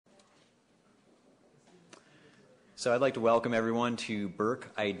So I'd like to welcome everyone to BERC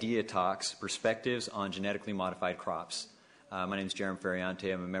Idea Talks, Perspectives on Genetically Modified Crops. My name is Jeffry M.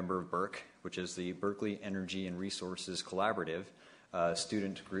 I'm a member of BERC, which is the Berkeley Energy and Resources Collaborative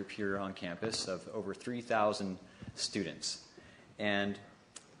student group here on campus of over 3,000 students. And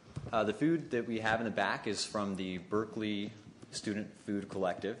the food that we have in the back is from the Berkeley Student Food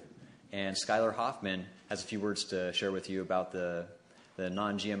Collective. And Skylar Hoffman has a few words to share with you about the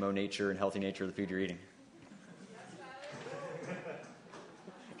non-GMO nature and healthy nature of the food you're eating.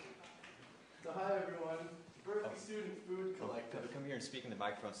 So hi everyone, Berkeley Student Food Collective. Come here and speak in the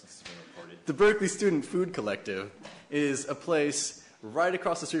microphone since it's being recorded. The Berkeley Student Food Collective is a place right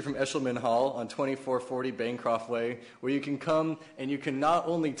across the street from Eshelman Hall on 2440 Bancroft Way, where you can come and you can not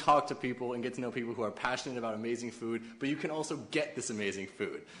only talk to people and get to know people who are passionate about amazing food, but you can also get this amazing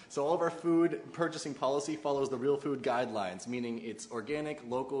food. So all of our food purchasing policy follows the Real Food Guidelines, meaning it's organic,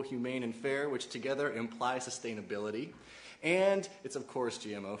 local, humane, and fair, which together imply sustainability. And it's, of course,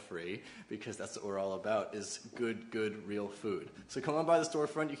 GMO-free, because that's what we're all about, is good, real food. So come on by the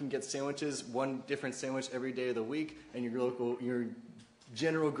storefront. You can get sandwiches, one different sandwich every day of the week, and your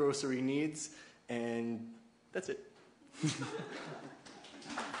general grocery needs, and that's it.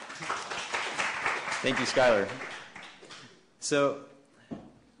 Thank you, Skylar. So,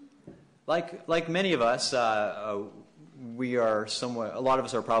 like many of us, we are a lot of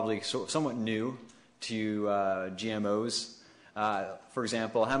us are probably somewhat new to GMOs. For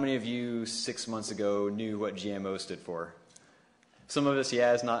example, how many of you 6 months ago knew what GMO stood for? Some of us,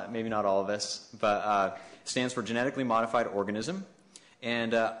 yes, maybe not all of us, but it stands for Genetically Modified Organism.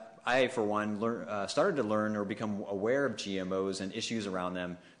 And I, for one, started to learn or become aware of GMOs and issues around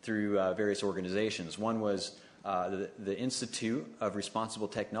them through various organizations. One was the Institute of Responsible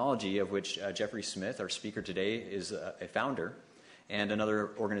Technology, of which Jeffry Smith, our speaker today, is a founder. And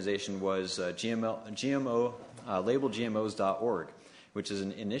another organization was labelgmos.org, which is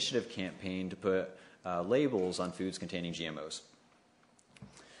an initiative campaign to put labels on foods containing GMOs.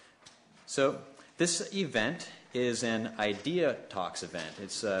 So this event is an Idea Talks event.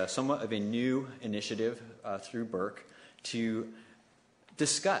 It's somewhat of a new initiative through BERC to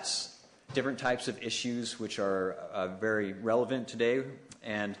discuss different types of issues which are very relevant today,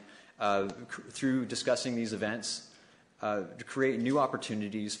 and through discussing these events, to create new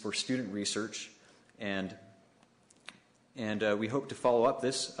opportunities for student research, and we hope to follow up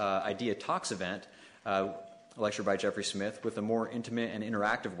this Idea Talks event, a lecture by Jeffry Smith, with a more intimate and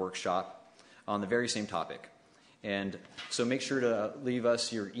interactive workshop on the very same topic. And so make sure to leave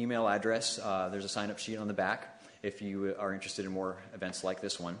us your email address. There's a sign-up sheet on the back if you are interested in more events like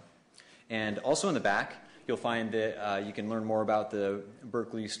this one. And also in the back, you'll find that you can learn more about the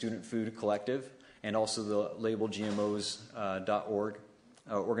Berkeley Student Food Collective and also the labelgmos.org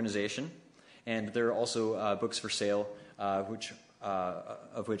organization. And there are also books for sale, of which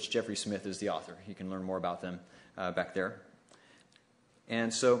Jeffry Smith is the author. You can learn more about them back there.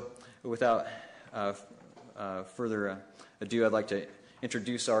 And so without further ado, I'd like to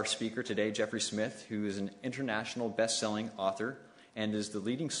introduce our speaker today, Jeffry Smith, who is an international best-selling author and is the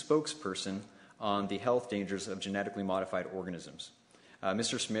leading spokesperson on the health dangers of genetically modified organisms.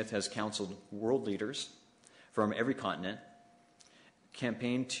 Mr. Smith has counseled world leaders from every continent,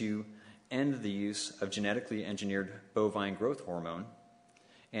 campaigned to end the use of genetically engineered bovine growth hormone,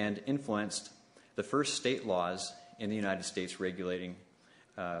 and influenced the first state laws in the United States for regulating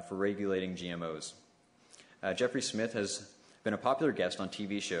GMOs. Jeffry Smith has been a popular guest on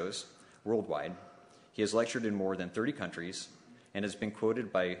TV shows worldwide. He has lectured in more than 30 countries and has been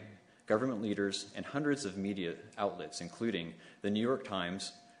quoted by government leaders and hundreds of media outlets, including the New York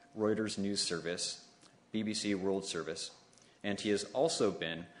Times, Reuters News Service, BBC World Service, and he has also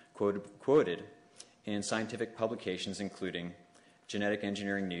been quoted in scientific publications including Genetic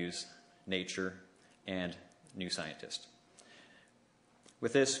Engineering News, Nature, and New Scientist.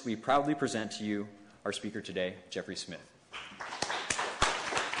 With this, we proudly present to you our speaker today, Jeffry Smith.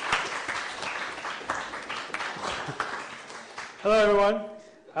 Hello, everyone.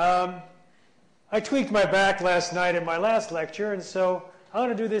 I tweaked my back last night in my last lecture, and so I'm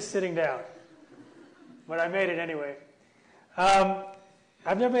going to do this sitting down. But I made it anyway. I've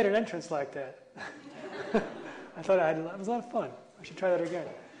never made an entrance like that. I thought it was a lot of fun. I should try that again.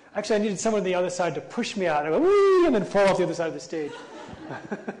 Actually, I needed someone on the other side to push me out. I go, whee, and then fall off the other side of the stage.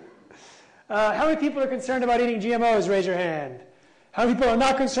 How many people are concerned about eating GMOs? Raise your hand. How many people are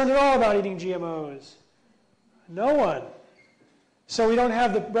not concerned at all about eating GMOs? No one. So we don't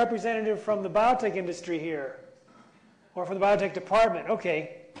have the representative from the biotech industry here, or from the biotech department.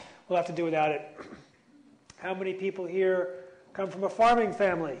 Okay, we'll have to do without it. How many people here come from a farming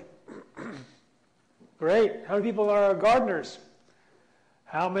family? Great. How many people are gardeners?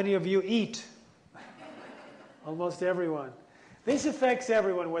 How many of you eat? Almost everyone. This affects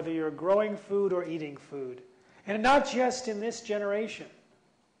everyone, whether you're growing food or eating food. And not just in this generation.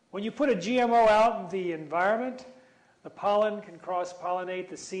 When you put a GMO out in the environment, the pollen can cross-pollinate,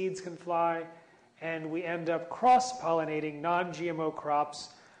 the seeds can fly, and we end up cross-pollinating non-GMO crops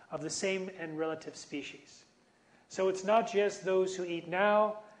of the same and relative species. So it's not just those who eat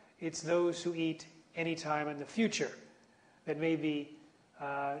now, it's those who eat any time in the future that may be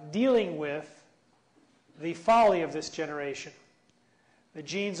dealing with the folly of this generation. The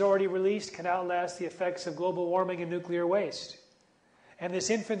genes already released can outlast the effects of global warming and nuclear waste. And this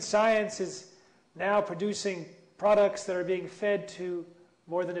infant science is now producing products that are being fed to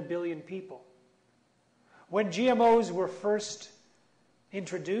more than 1 billion people. When GMOs were first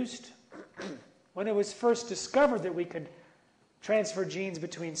introduced, when it was first discovered that we could transfer genes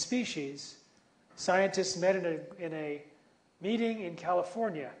between species, scientists met in a meeting in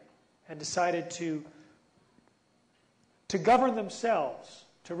California and decided to govern themselves,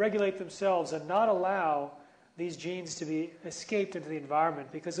 to regulate themselves, and not allow these genes to be escaped into the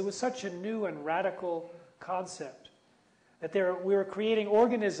environment, because it was such a new and radical concept that we were creating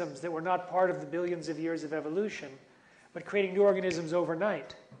organisms that were not part of the billions of years of evolution, but creating new organisms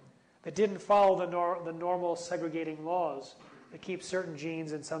overnight that didn't follow the normal segregating laws that keep certain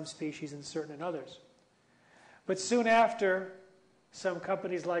genes in some species and certain in others. But soon after, some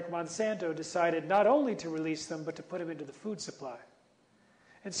companies like Monsanto decided not only to release them, but to put them into the food supply.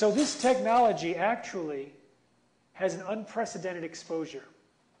 And so this technology actually has an unprecedented exposure.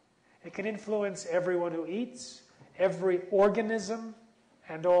 It can influence everyone who eats, every organism,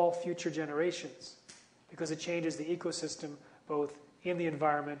 and all future generations, because it changes the ecosystem both in the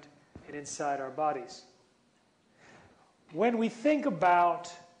environment and inside our bodies. When we think about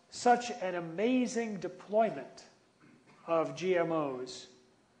such an amazing deployment of GMOs,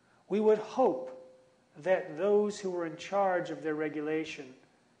 we would hope that those who were in charge of their regulation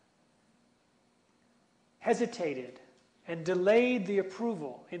hesitated and delayed the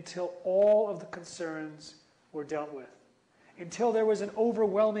approval until all of the concerns were dealt with, until there was an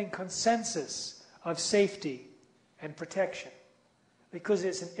overwhelming consensus of safety and protection, because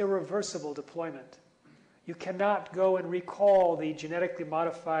it's an irreversible deployment. You cannot go and recall the genetically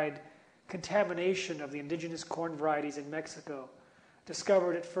modified contamination of the indigenous corn varieties in Mexico,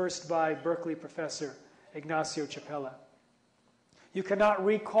 discovered at first by Berkeley professor Ignacio Chapela. You cannot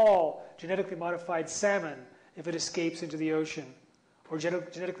recall genetically modified salmon if it escapes into the ocean, or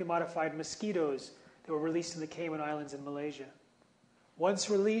genetically modified mosquitoes that were released in the Cayman Islands in Malaysia.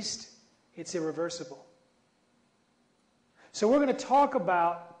 Once released, it's irreversible. So we're going to talk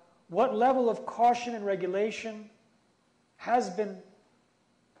about what level of caution and regulation has been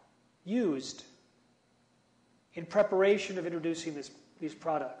used in preparation of introducing these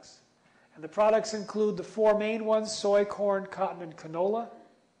products. And the products include the 4 main ones: soy, corn, cotton, and canola,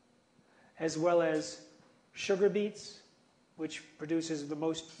 as well as sugar beets, which produces the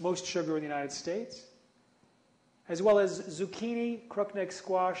most sugar in the United States, as well as zucchini, crookneck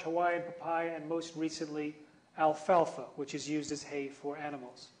squash, Hawaiian papaya, and most recently alfalfa, which is used as hay for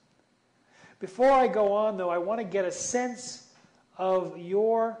animals. Before I go on, though, I want to get a sense of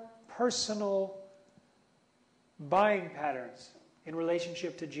your personal buying patterns in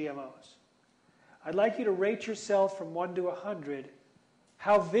relationship to GMOs. I'd like you to rate yourself from 1 to 100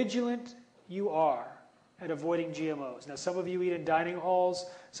 how vigilant you are at avoiding GMOs. Now, some of you eat in dining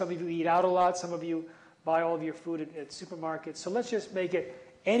halls, some of you eat out a lot, some of you buy all of your food at supermarkets. So let's just make it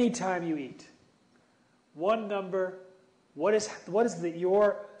any time you eat. One number, what is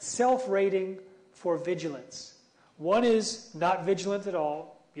your self-rating for vigilance? 1 is not vigilant at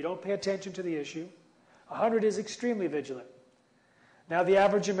all. You don't pay attention to the issue. 100 is extremely vigilant. Now, the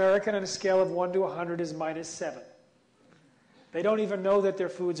average American on a scale of 1 to 100 is -7. They don't even know that their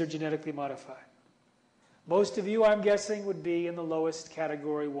foods are genetically modified. Most of you, I'm guessing, would be in the lowest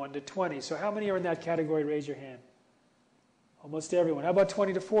category, 1 to 20. So how many are in that category? Raise your hand. Almost everyone. How about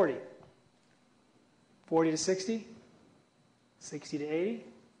 20 to 40? 40 to 60? 60 to 80?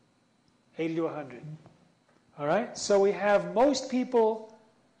 80 to 100. All right? So we have most people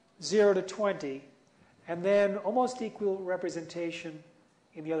 0 to 20, and then almost equal representation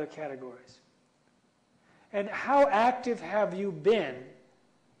in the other categories. And how active have you been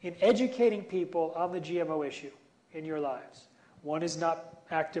in educating people on the GMO issue in your lives? 1 is not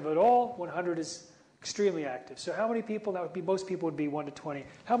active at all. 100 is extremely active. So how many people? That would be, most people would be 1 to 20.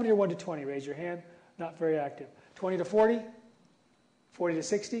 How many are 1 to 20? Raise your hand. Not very active. 20 to 40? 40 to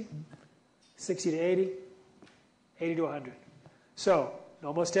 60? 60 to 80? 80 to 100. So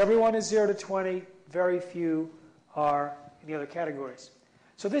almost everyone is 0 to 20, Very few are in the other categories.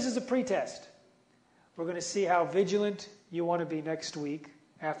 So this is a pretest. We're going to see how vigilant you want to be next week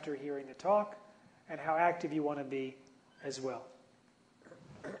after hearing the talk, and how active you want to be as well.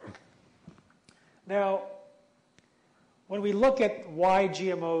 Now, when we look at why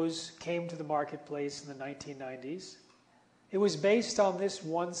GMOs came to the marketplace in the 1990s, it was based on this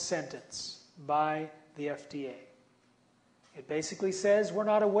one sentence by the FDA. It basically says, we're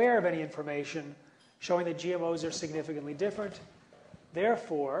not aware of any information showing that GMOs are significantly different.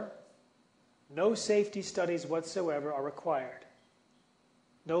 Therefore, no safety studies whatsoever are required.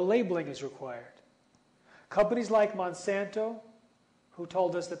 No labeling is required. Companies like Monsanto, who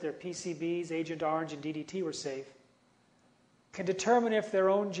told us that their PCBs, Agent Orange, and DDT were safe, can determine if their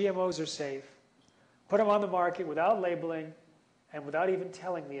own GMOs are safe, put them on the market without labeling, and without even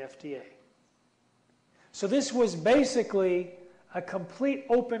telling the FDA. So this was basically a complete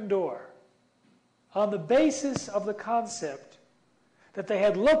open door on the basis of the concept that they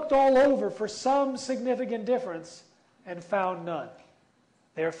had looked all over for some significant difference and found none.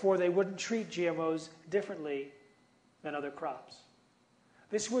 Therefore, they wouldn't treat GMOs differently than other crops.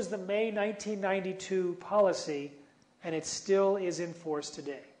 This was the May 1992 policy, and it still is in force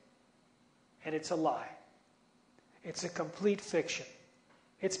today. And it's a lie. It's a complete fiction.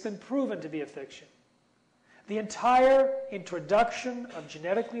 It's been proven to be a fiction. The entire introduction of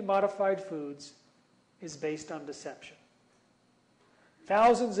genetically modified foods is based on deception.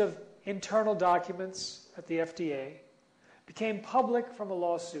 Thousands of internal documents at the FDA became public from a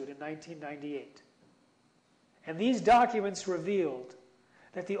lawsuit in 1998. And these documents revealed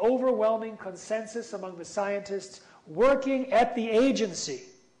that the overwhelming consensus among the scientists working at the agency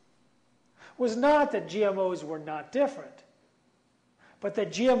was not that GMOs were not different, but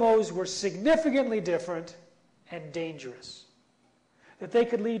that GMOs were significantly different and dangerous. That they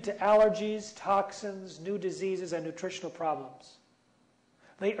could lead to allergies, toxins, new diseases, and nutritional problems.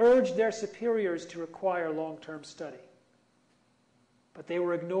 They urged their superiors to require long-term study. But they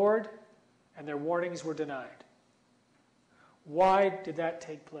were ignored, and their warnings were denied. Why did that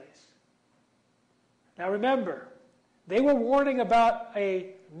take place? Now remember, they were warning about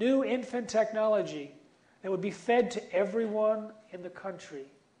a new infant technology that would be fed to everyone in the country,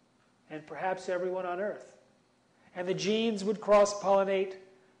 and perhaps everyone on Earth. And the genes would cross-pollinate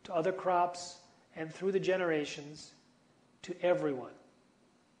to other crops and through the generations to everyone.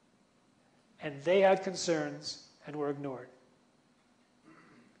 And they had concerns and were ignored.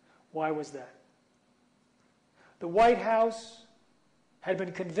 Why was that? The White House had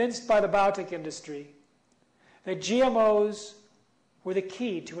been convinced by the biotech industry that GMOs were the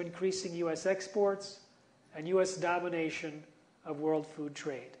key to increasing U.S. exports and U.S. domination of world food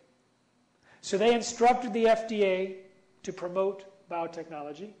trade. So they instructed the FDA to promote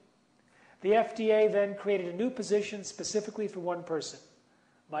biotechnology. The FDA then created a new position specifically for one person,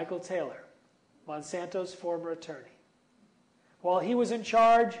 Michael Taylor, Monsanto's former attorney. While he was in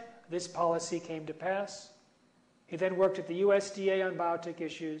charge, this policy came to pass. He then worked at the USDA on biotech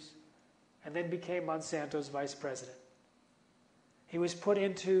issues and then became Monsanto's vice president. He was put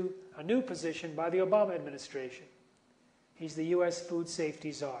into a new position by the Obama administration. He's the U.S. food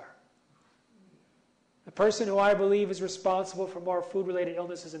safety czar. The person who I believe is responsible for more food-related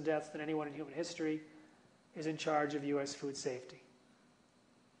illnesses and deaths than anyone in human history is in charge of U.S. food safety.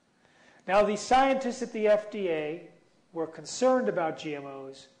 Now, the scientists at the FDA were concerned about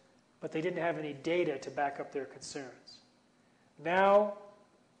GMOs, but they didn't have any data to back up their concerns. Now,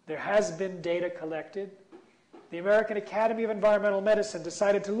 there has been data collected. The American Academy of Environmental Medicine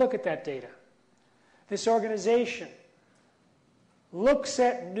decided to look at that data. This organization looks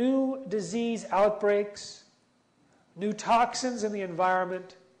at new disease outbreaks, new toxins in the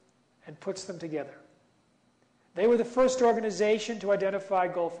environment, and puts them together. They were the first organization to identify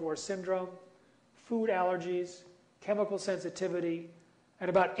Gulf War syndrome, food allergies, chemical sensitivity, and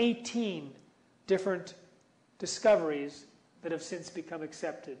about 18 different discoveries that have since become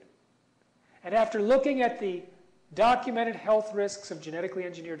accepted. And after looking at the documented health risks of genetically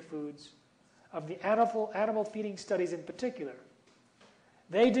engineered foods, of the animal feeding studies in particular,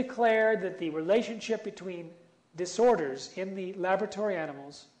 they declared that the relationship between disorders in the laboratory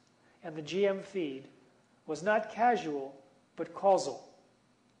animals and the GM feed was not casual, but causal.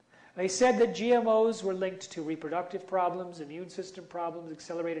 They said that GMOs were linked to reproductive problems, immune system problems,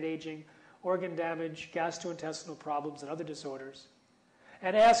 accelerated aging, organ damage, gastrointestinal problems, and other disorders,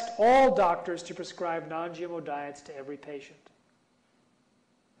 and asked all doctors to prescribe non-GMO diets to every patient.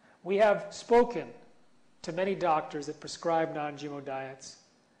 We have spoken to many doctors that prescribe non-GMO diets,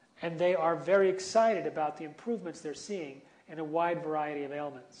 and they are very excited about the improvements they're seeing in a wide variety of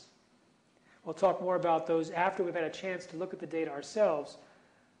ailments. We'll talk more about those after we've had a chance to look at the data ourselves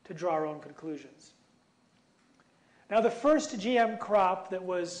to draw our own conclusions. Now, the first GM crop that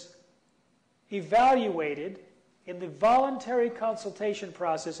was evaluated in the voluntary consultation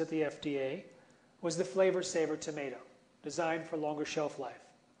process at the FDA was the Flavor Saver tomato, designed for longer shelf life.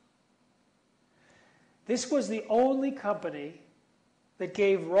 This was the only company that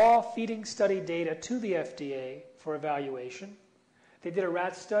gave raw feeding study data to the FDA for evaluation. They did a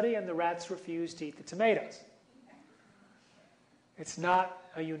rat study, and the rats refused to eat the tomatoes. It's not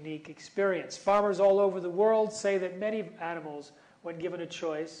a unique experience. Farmers all over the world say that many animals, when given a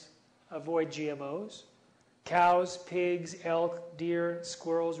choice, avoid GMOs. Cows, pigs, elk, deer,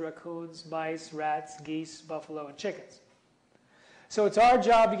 squirrels, raccoons, mice, rats, geese, buffalo, and chickens. So it's our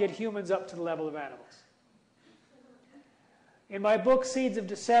job to get humans up to the level of animals. In my book, Seeds of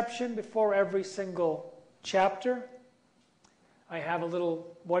Deception, before every single chapter, I have a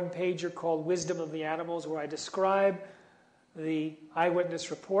little one-pager called Wisdom of the Animals, where I describe the eyewitness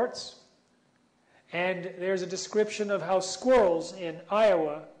reports. And there's a description of how squirrels in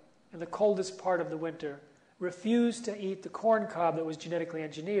Iowa, in the coldest part of the winter, refused to eat the corn cob that was genetically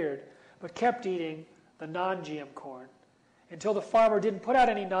engineered, but kept eating the non-GM corn until the farmer didn't put out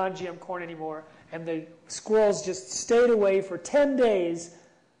any non-GM corn anymore, and the squirrels just stayed away for 10 days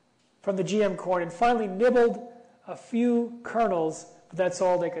from the GM corn and finally nibbled a few kernels, but that's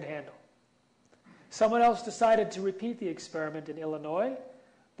all they could handle. Someone else decided to repeat the experiment in Illinois,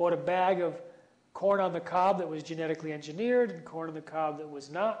 bought a bag of corn on the cob that was genetically engineered and corn on the cob that was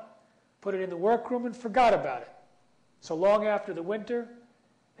not, put it in the workroom and forgot about it. So long after the winter,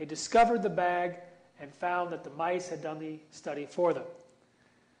 they discovered the bag and found that the mice had done the study for them.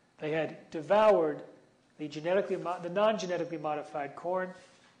 They had devoured the non-genetically modified corn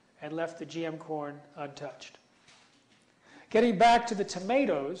and left the GM corn untouched. Getting back to the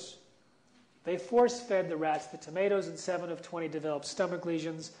tomatoes, they force-fed the rats the tomatoes, and 7 of 20 developed stomach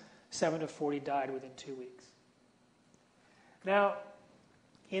lesions. 7 of 40 died within 2 weeks. Now,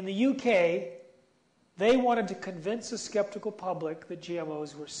 in the UK, they wanted to convince a skeptical public that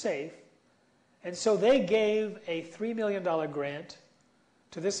GMOs were safe, and so they gave a $3 million grant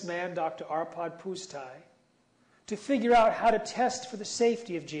to this man, Dr. Arpad Pustai, to figure out how to test for the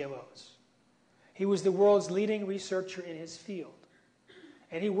safety of GMOs. He was the world's leading researcher in his field.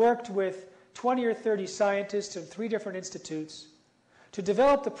 And he worked with 20 or 30 scientists in 3 different institutes to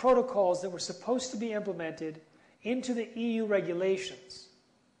develop the protocols that were supposed to be implemented into the EU regulations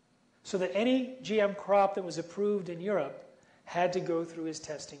so that any GM crop that was approved in Europe had to go through his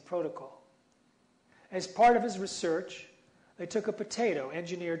testing protocol. As part of his research, they took a potato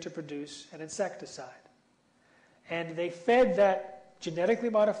engineered to produce an insecticide. And they fed that genetically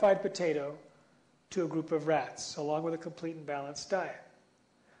modified potato to a group of rats, along with a complete and balanced diet.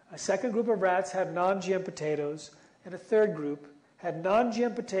 A second group of rats had non-GM potatoes, and a third group had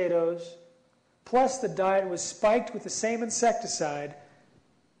non-GM potatoes, plus the diet was spiked with the same insecticide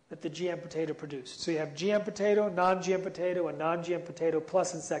that the GM potato produced. So you have GM potato, non-GM potato, and non-GM potato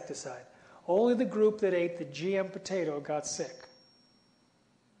plus insecticide. Only the group that ate the GM potato got sick.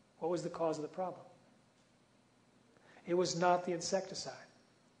 What was the cause of the problem? It was not the insecticide.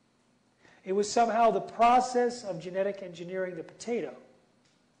 It was somehow the process of genetic engineering the potato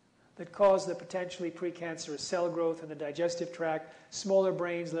that caused the potentially precancerous cell growth in the digestive tract, smaller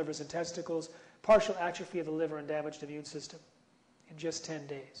brains, livers, and testicles, partial atrophy of the liver, and damaged immune system in just 10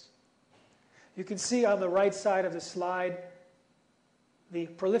 days. You can see on the right side of the slide the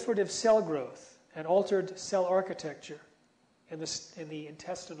proliferative cell growth and altered cell architecture in the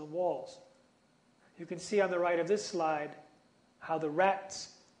intestinal walls. You can see on the right of this slide how the rat's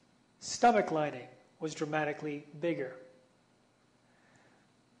stomach lining was dramatically bigger.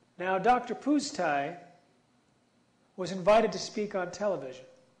 Now, Dr. Pustai was invited to speak on television.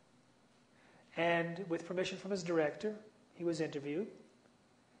 And with permission from his director, he was interviewed.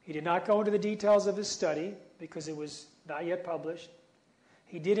 He did not go into the details of his study because it was not yet published.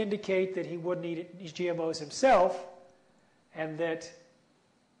 He did indicate that he wouldn't eat GMOs himself and that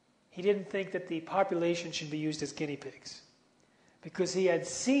he didn't think that the population should be used as guinea pigs because he had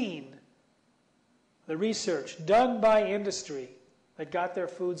seen the research done by industry that got their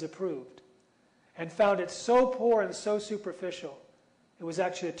foods approved and found it so poor and so superficial, it was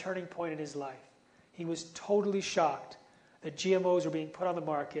actually a turning point in his life. He was totally shocked that GMOs were being put on the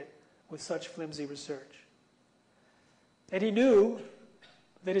market with such flimsy research. And he knew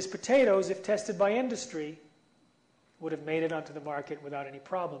that his potatoes, if tested by industry, would have made it onto the market without any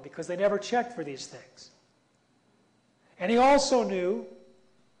problem because they never checked for these things. And he also knew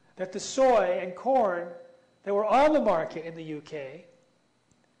that the soy and corn that were on the market in the UK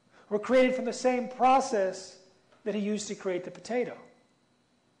were created from the same process that he used to create the potato.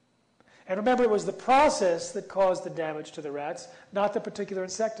 And remember, it was the process that caused the damage to the rats, not the particular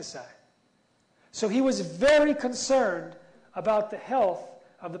insecticide. So he was very concerned about the health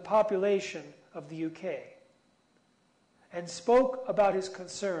of the population of the UK and spoke about his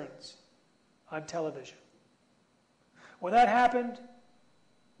concerns on television. When that happened,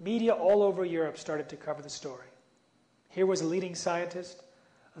 media all over Europe started to cover the story. Here was a leading scientist,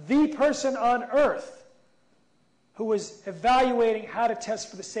 the person on earth who was evaluating how to test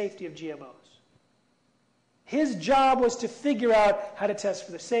for the safety of GMOs. His job was to figure out how to test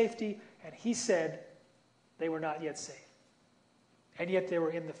for the safety, and he said they were not yet safe. And yet they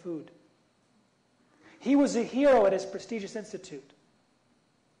were in the food. He was a hero at his prestigious institute,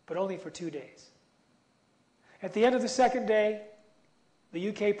 but only for 2 days. At the end of the second day, the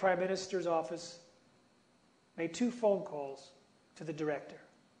UK Prime Minister's office made 2 phone calls to the director.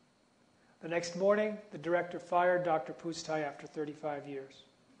 The next morning, the director fired Dr. Pustai after 35 years,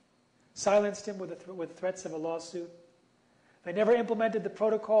 silenced him with threats of a lawsuit. They never implemented the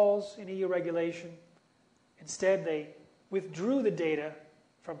protocols in EU regulation. Instead, they withdrew the data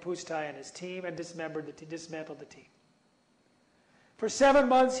from Pustai and his team and dismantled the team. For 7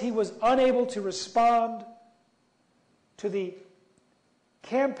 months, he was unable to respond to the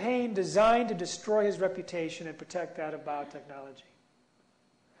campaign designed to destroy his reputation and protect that of biotechnology.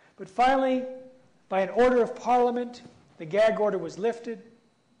 But finally, by an order of Parliament, the gag order was lifted.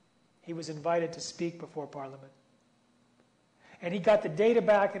 He was invited to speak before Parliament. And he got the data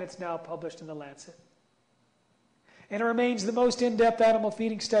back, and it's now published in The Lancet. And it remains the most in-depth animal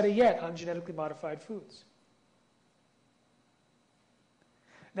feeding study yet on genetically modified foods.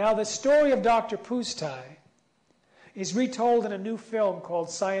 Now, the story of Dr. Pustai is retold in a new film called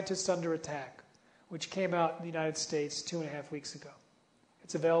Scientists Under Attack, which came out in the United States 2.5 weeks ago.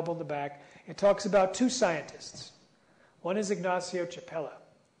 It's available in the back. It talks about 2 scientists. One is Ignacio Chapela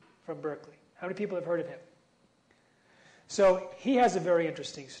from Berkeley. How many people have heard of him? So he has a very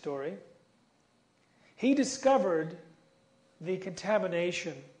interesting story. He discovered the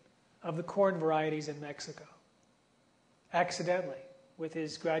contamination of the corn varieties in Mexico, accidentally, with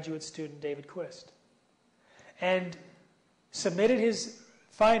his graduate student David Quist, and submitted his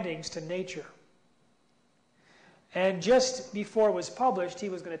findings to Nature. And just before it was published, he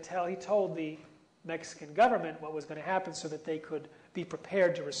told the Mexican government what was going to happen so that they could be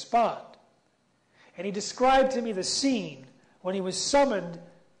prepared to respond. And he described to me the scene when he was summoned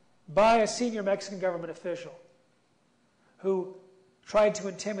by a senior Mexican government official who tried to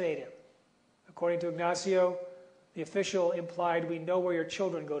intimidate him. According to Ignacio, the official implied, "We know where your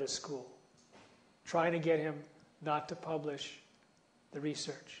children go to school," trying to get him not to publish the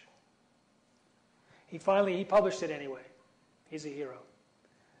research. He published it anyway. He's a hero.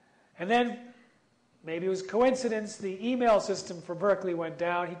 And then, maybe it was coincidence, the email system for Berkeley went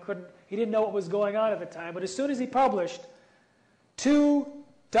down. He didn't know what was going on at the time, but as soon as he published, 2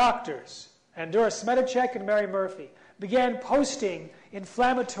 doctors, Andura Smetacek and Mary Murphy, began posting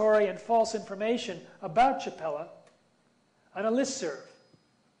inflammatory and false information about Chapela on a listserv,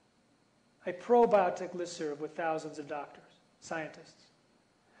 a pro-biotech listserv with thousands of doctors, scientists,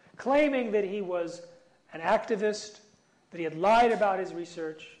 claiming that he was an activist, that he had lied about his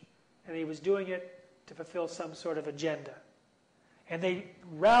research, and that he was doing it to fulfill some sort of agenda. And they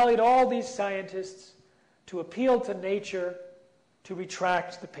rallied all these scientists to appeal to Nature to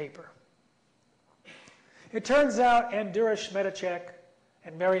retract the paper. It turns out Andura Smetacek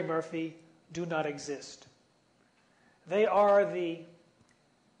and Mary Murphy do not exist. They are the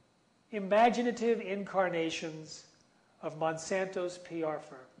imaginative incarnations of Monsanto's PR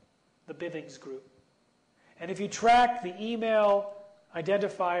firm, the Bivings Group. And if you track the email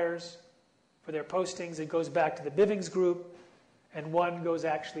identifiers for their postings, it goes back to the Bivings Group, and one goes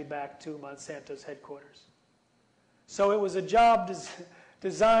actually back to Monsanto's headquarters. So it was a job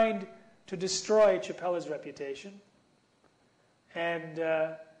designed to destroy Chapela's reputation. And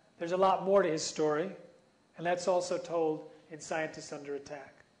there's a lot more to his story, and that's also told in Scientists Under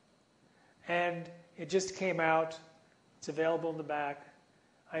Attack. And it just came out. It's available in the back.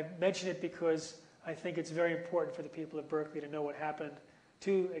 I mention it because I think it's very important for the people of Berkeley to know what happened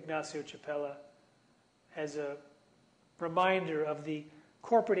to Ignacio Chapela as a reminder of the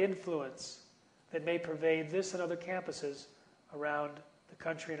corporate influence that may pervade this and other campuses around the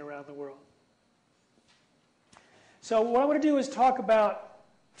country and around the world. So what I want to do is talk about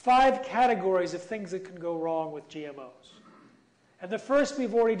 5 categories of things that can go wrong with GMOs. And the first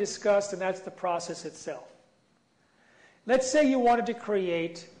we've already discussed, and that's the process itself. Let's say you wanted to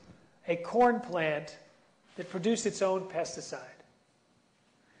create a corn plant that produced its own pesticide.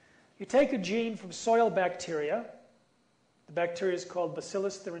 You take a gene from soil bacteria. The bacteria is called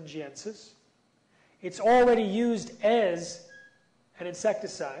Bacillus thuringiensis. It's already used as an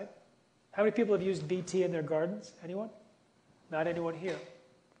insecticide. How many people have used BT in their gardens? Anyone? Not anyone here.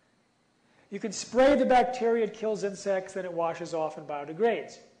 You can spray the bacteria, it kills insects, then it washes off and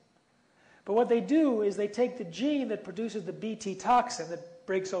biodegrades. But what they do is they take the gene that produces the BT toxin that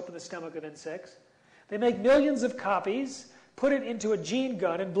breaks open the stomach of insects, they make millions of copies, put it into a gene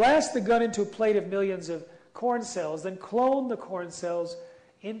gun, and blast the gun into a plate of millions of corn cells, then clone the corn cells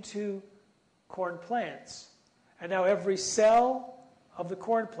into corn plants. And now every cell of the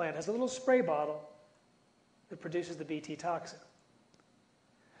corn plant has a little spray bottle that produces the BT toxin.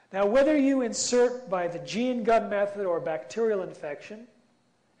 Now, whether you insert by the gene gun method or bacterial infection,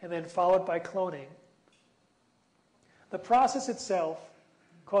 and then followed by cloning, the process itself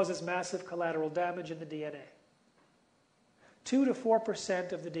causes massive collateral damage in the DNA. 2 to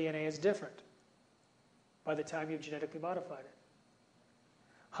 4% of the DNA is different by the time you've genetically modified it.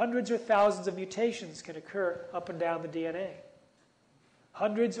 Hundreds or thousands of mutations can occur up and down the DNA.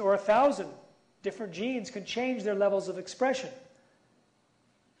 Hundreds or 1,000 different genes can change their levels of expression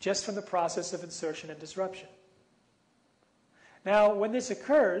just from the process of insertion and disruption. Now, when this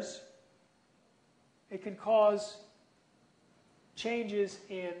occurs, it can cause changes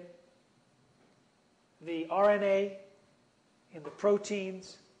in the RNA, in the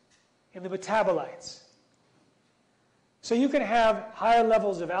proteins, in the metabolites. So you can have higher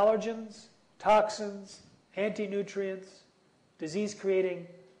levels of allergens, toxins, anti-nutrients, disease-creating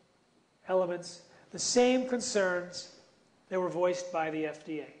elements, the same concerns that were voiced by the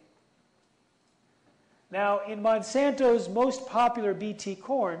FDA. Now, in Monsanto's most popular BT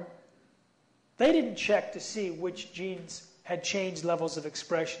corn, they didn't check to see which genes had changed levels of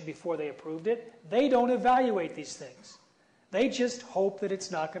expression before they approved it. They don't evaluate these things. They just hope that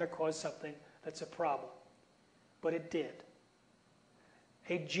it's not going to cause something that's a problem. But it did.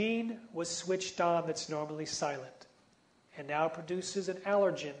 A gene was switched on that's normally silent, and now produces an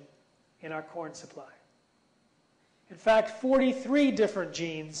allergen in our corn supply. In fact, 43 different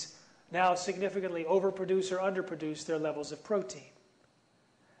genes now significantly overproduce or underproduce their levels of protein.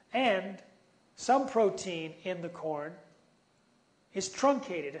 And some protein in the corn is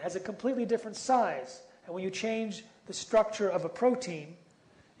truncated. It has a completely different size. And when you change the structure of a protein,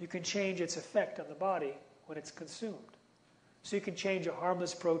 you can change its effect on the body when it's consumed. So you can change a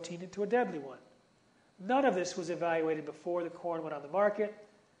harmless protein into a deadly one. None of this was evaluated before the corn went on the market,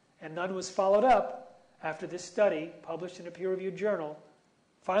 and none was followed up after this study, published in a peer-reviewed journal,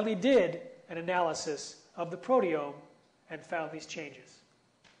 finally did an analysis of the proteome and found these changes.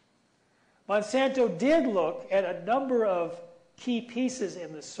 Monsanto did look at a number of key pieces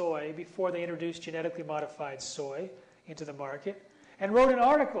in the soy before they introduced genetically modified soy into the market, and wrote an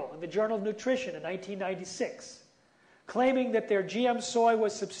article in the Journal of Nutrition in 1996 claiming that their GM soy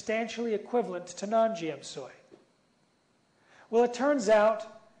was substantially equivalent to non-GM soy. Well, it turns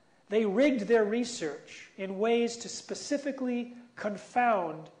out they rigged their research in ways to specifically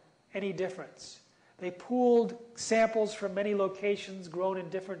confound any difference. They pooled samples from many locations grown in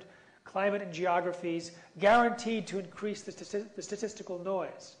different climate and geographies, guaranteed to increase the statistical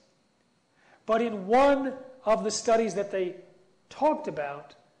noise. But in one of the studies that they talked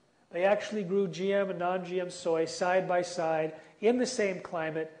about, they actually grew GM and non-GM soy side by side in the same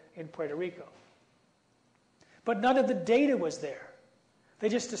climate in Puerto Rico. But none of the data was there. They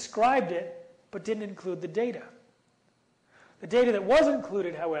just described it, but didn't include the data. The data that was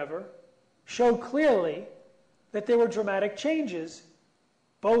included, however, showed clearly that there were dramatic changes,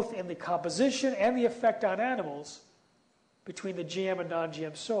 both in the composition and the effect on animals, between the GM and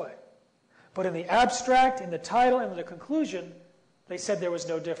non-GM soy. But in the abstract, in the title, and in the conclusion, they said there was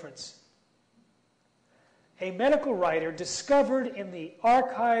no difference. A medical writer discovered in the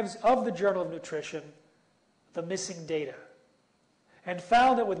archives of the Journal of Nutrition the missing data, and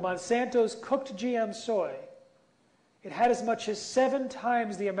found that with Monsanto's cooked GM soy, it had as much as 7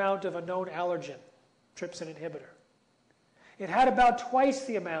 times the amount of a known allergen, trypsin inhibitor. It had about twice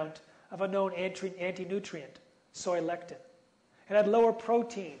the amount of a known anti-nutrient, soy lectin. It had lower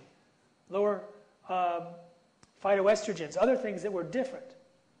protein, lower phytoestrogens, other things that were different,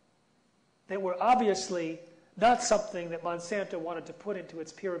 that were obviously not something that Monsanto wanted to put into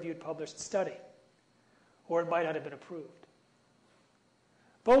its peer-reviewed published study, or it might not have been approved.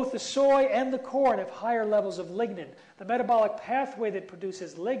 Both the soy and the corn have higher levels of lignin. The metabolic pathway that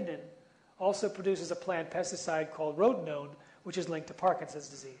produces lignin also produces a plant pesticide called rotenone, which is linked to Parkinson's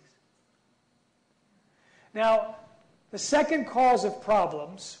disease. Now, the second cause of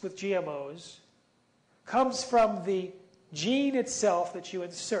problems with GMOs comes from the gene itself that you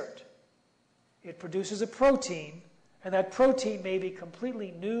insert. It produces a protein, and that protein may be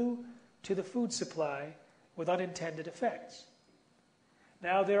completely new to the food supply with unintended effects.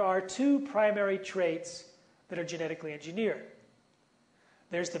 Now, there are two primary traits that are genetically engineered.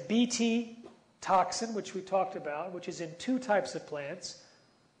 There's the Bt toxin, which we talked about, which is in two types of plants,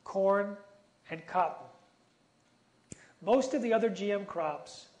 corn and cotton. Most of the other GM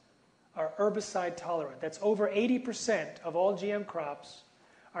crops are herbicide tolerant. That's over 80% of all GM crops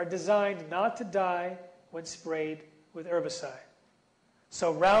are designed not to die when sprayed with herbicide.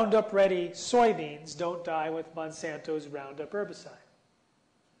 So Roundup Ready soybeans don't die with Monsanto's Roundup herbicide.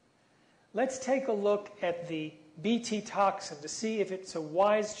 Let's take a look at the Bt toxin to see if it's a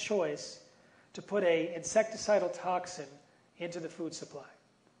wise choice to put an insecticidal toxin into the food supply.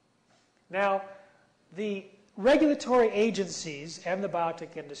 Now, the regulatory agencies and the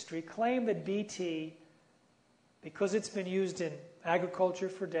biotech industry claim that Bt, because it's been used in agriculture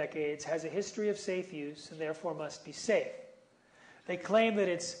for decades, has a history of safe use and therefore must be safe. They claim that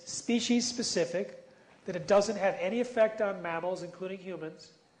it's species specific, that it doesn't have any effect on mammals, including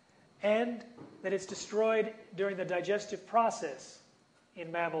humans, and that it's destroyed during the digestive process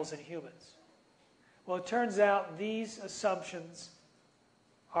in mammals and humans. Well, it turns out these assumptions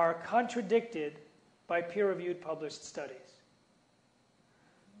are contradicted by peer-reviewed published studies.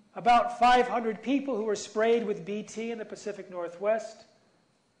 About 500 people who were sprayed with Bt in the Pacific Northwest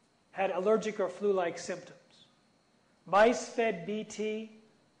had allergic or flu-like symptoms. Mice fed Bt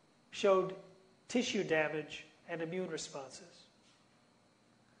showed tissue damage and immune responses.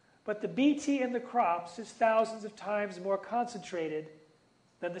 But the Bt in the crops is thousands of times more concentrated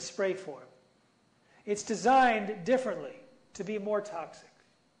than the spray form. It's designed differently to be more toxic.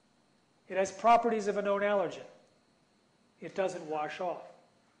 It has properties of a known allergen. It doesn't wash off.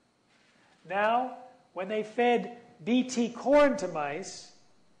 Now, when they fed Bt corn to mice,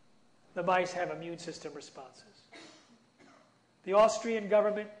 the mice have immune system responses. The Austrian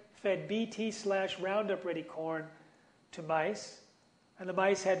government fed Bt/Roundup Ready corn to mice, and the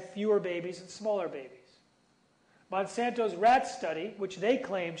mice had fewer babies and smaller babies. Monsanto's rat study, which they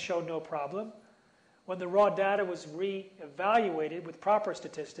claimed showed no problem, when the raw data was re-evaluated with proper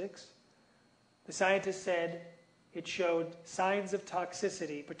statistics, the scientists said it showed signs of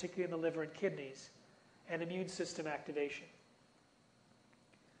toxicity, particularly in the liver and kidneys, and immune system activation.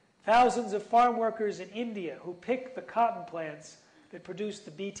 Thousands of farm workers in India who pick the cotton plants that produce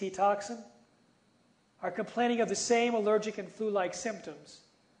the Bt toxin are complaining of the same allergic and flu-like symptoms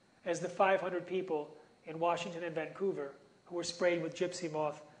as the 500 people in Washington and Vancouver who were sprayed with gypsy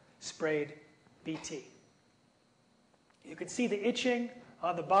moth sprayed Bt. You can see the itching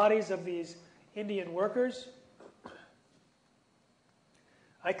on the bodies of these Indian workers.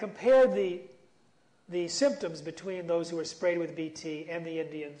 I compared the symptoms between those who were sprayed with Bt and the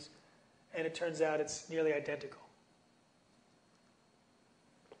Indians, and it turns out it's nearly identical.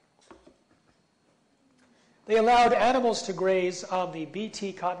 They allowed animals to graze on the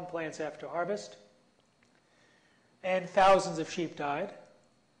Bt cotton plants after harvest, and thousands of sheep died.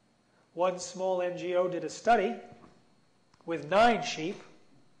 One small NGO did a study with 9 sheep,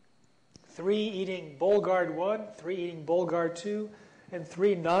 3 eating Bolgard 1, 3 eating Bolgard 2, and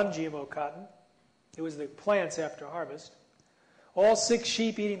 3 non-GMO cotton. It was the plants after harvest. All 6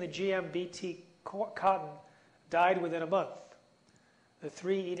 sheep eating the GM Bt cotton died within a month. The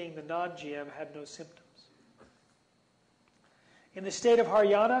 3 eating the non-GM had no symptoms. In the state of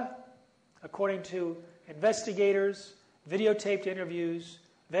Haryana, according to investigators, videotaped interviews,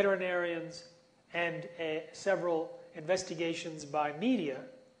 veterinarians, and several investigations by media,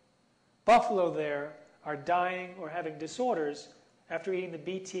 buffalo there are dying or having disorders after eating the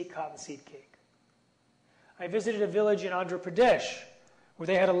Bt cottonseed cake. I visited a village in Andhra Pradesh where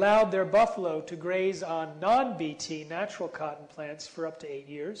they had allowed their buffalo to graze on non-Bt natural cotton plants for up to 8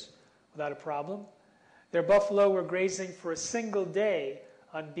 years without a problem. Their buffalo were grazing for a single day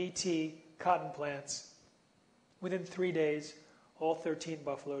on Bt cotton plants. Within 3 days, all 13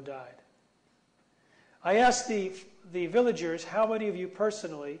 buffalo died. I asked the villagers, how many of you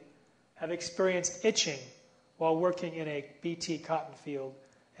personally have experienced itching while working in a Bt cotton field,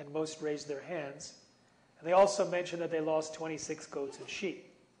 and most raised their hands. And they also mentioned that they lost 26 goats and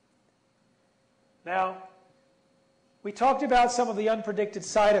sheep. Now, we talked about some of the unpredicted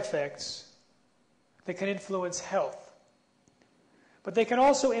side effects that can influence health. But they can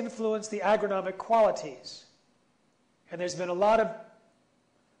also influence the agronomic qualities. And there's been a lot of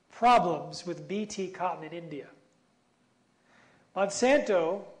problems with Bt cotton in India.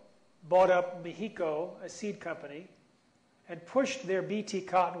 Monsanto bought up Mexico, a seed company, and pushed their Bt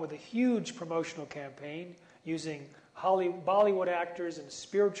cotton with a huge promotional campaign using Bollywood actors and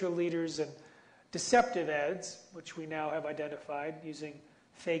spiritual leaders and deceptive ads, which we now have identified using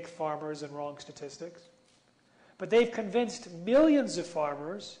fake farmers and wrong statistics. But they've convinced millions of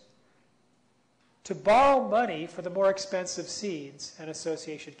farmers to borrow money for the more expensive seeds and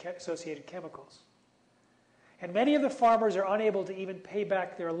associated chemicals. And many of the farmers are unable to even pay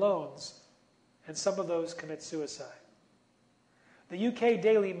back their loans, and some of those commit suicide. The UK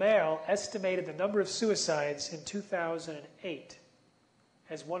Daily Mail estimated the number of suicides in 2008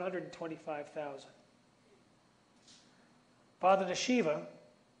 as 125,000. Father Nashiva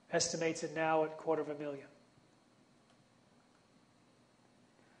estimates it now at 250,000.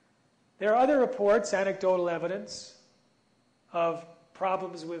 There are other reports, anecdotal evidence, of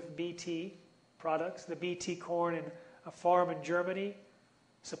problems with BT products. The BT corn in a farm in Germany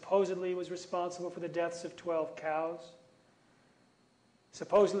supposedly was responsible for the deaths of 12 cows,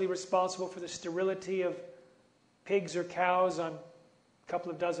 supposedly responsible for the sterility of pigs or cows on a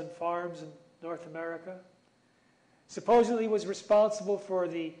couple of dozen farms in North America, supposedly was responsible for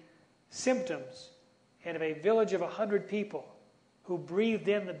the symptoms in a village of 100 people who breathed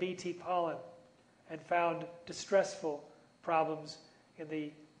in the BT pollen and found distressful problems in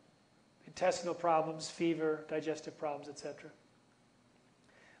the intestinal problems, fever, digestive problems, etc.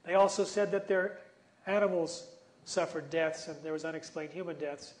 They also said that their animals suffered deaths and there was unexplained human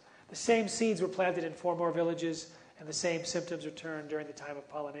deaths. The same seeds were planted in 4 more villages and the same symptoms returned during the time of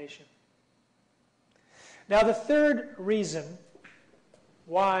pollination. Now, the third reason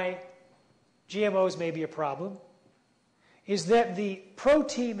why GMOs may be a problem is that the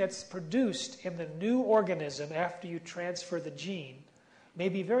protein that's produced in the new organism after you transfer the gene may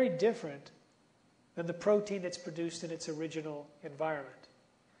be very different than the protein that's produced in its original environment.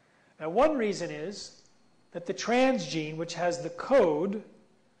 Now, one reason is that the transgene, which has the code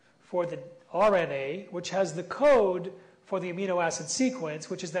for the RNA, which has the code for the amino acid sequence,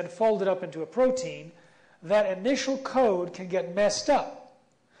 which is then folded up into a protein, that initial code can get messed up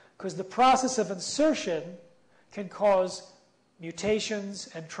because the process of insertion can cause mutations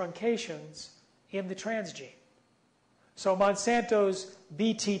and truncations in the transgene. So Monsanto's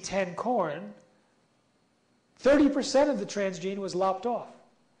BT10 corn, 30% of the transgene was lopped off,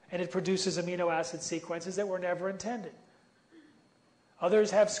 and it produces amino acid sequences that were never intended.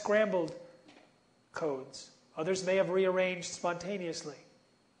 Others have scrambled codes. Others may have rearranged spontaneously.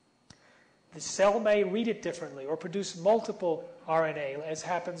 The cell may read it differently or produce multiple RNA, as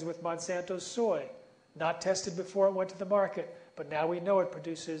happens with Monsanto's soy. Not tested before it went to the market, but now we know it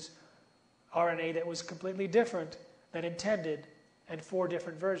produces RNA that was completely different than intended and 4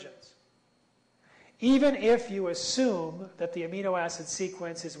 different versions. Even if you assume that the amino acid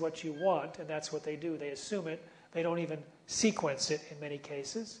sequence is what you want, and that's what they do, they assume it, they don't even sequence it in many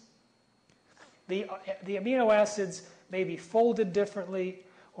cases. The amino acids may be folded differently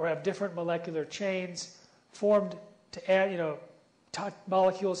or have different molecular chains formed to add,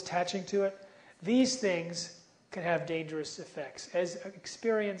 molecules attaching to it. These things can have dangerous effects, as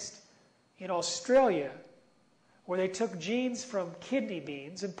experienced in Australia, where they took genes from kidney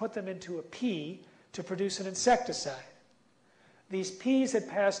beans and put them into a pea to produce an insecticide. These peas had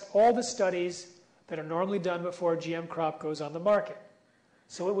passed all the studies that are normally done before a GM crop goes on the market.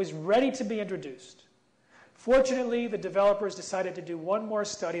 So it was ready to be introduced. Fortunately, the developers decided to do one more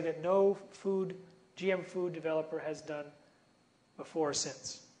study that no GM food developer has done before or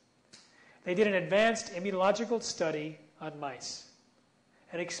since. They did an advanced immunological study on mice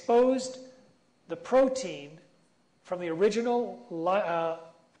and exposed the protein from the original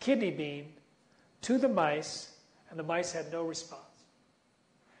kidney bean to the mice, and the mice had no response.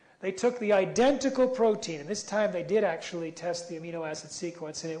 They took the identical protein, and this time they did actually test the amino acid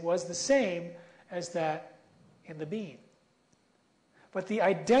sequence, and it was the same as that in the bean. But the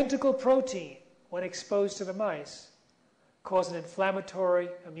identical protein, when exposed to the mice, caused an inflammatory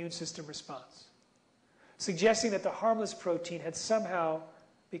immune system response, suggesting that the harmless protein had somehow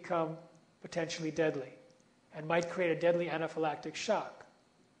become potentially deadly and might create a deadly anaphylactic shock.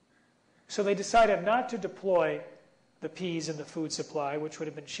 So they decided not to deploy the peas in the food supply, which would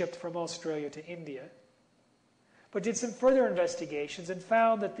have been shipped from Australia to India, but did some further investigations and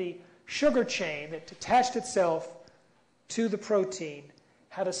found that the sugar chain that attached itself to the protein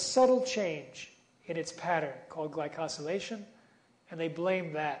had a subtle change in its pattern called glycosylation, and they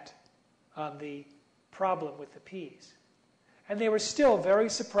blamed that on the problem with the peas. And they were still very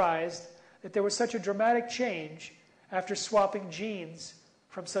surprised that there was such a dramatic change after swapping genes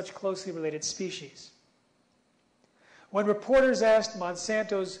from such closely related species. When reporters asked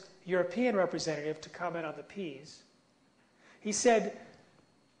Monsanto's European representative to comment on the peas, he said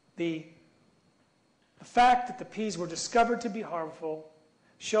the fact that the peas were discovered to be harmful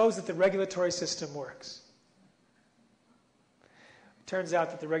shows that the regulatory system works. It turns out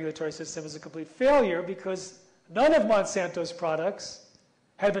that the regulatory system is a complete failure because none of Monsanto's products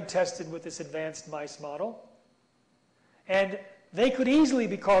had been tested with this advanced mice model. And they could easily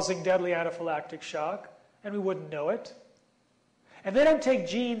be causing deadly anaphylactic shock, and we wouldn't know it. And they don't take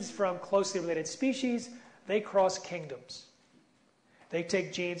genes from closely related species, they cross kingdoms. They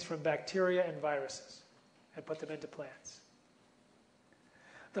take genes from bacteria and viruses and put them into plants.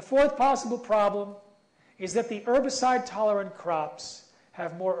 The fourth possible problem is that the herbicide-tolerant crops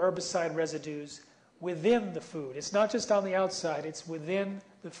have more herbicide residues within the food. It's not just on the outside, it's within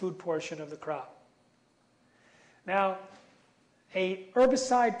the food portion of the crop. Now, a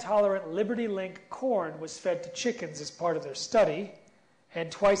herbicide-tolerant Liberty Link corn was fed to chickens as part of their study, and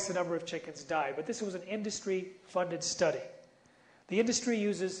twice the number of chickens died. But this was an industry-funded study. The industry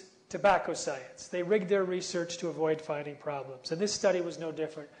uses tobacco science. They rigged their research to avoid finding problems. And this study was no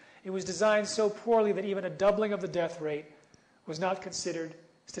different. It was designed so poorly that even a doubling of the death rate was not considered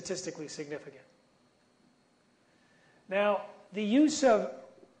statistically significant. Now, the use of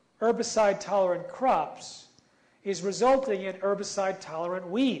herbicide-tolerant crops is resulting in herbicide-tolerant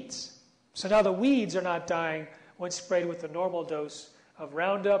weeds. So now the weeds are not dying when sprayed with the normal dose of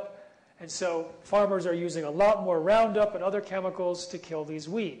Roundup, and so farmers are using a lot more Roundup and other chemicals to kill these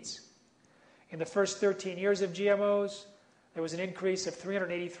weeds. In the first 13 years of GMOs, there was an increase of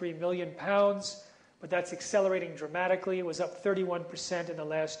 383 million pounds, but that's accelerating dramatically. It was up 31% in the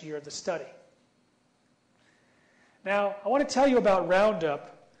last year of the study. Now, I want to tell you about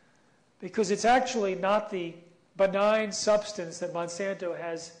Roundup because it's actually not the benign substance that Monsanto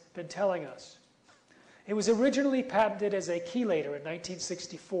has been telling us. It was originally patented as a chelator in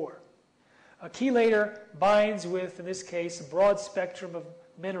 1964. A chelator binds with, in this case, a broad spectrum of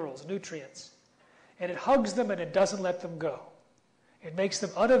minerals, nutrients, and it hugs them and it doesn't let them go. It makes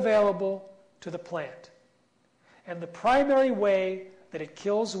them unavailable to the plant. And the primary way that it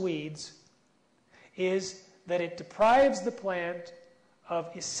kills weeds is that it deprives the plant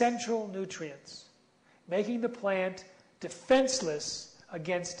of essential nutrients, making the plant defenseless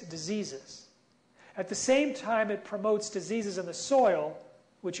against diseases. At the same time, it promotes diseases in the soil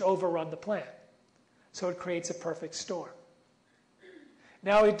which overrun the plant. So it creates a perfect storm.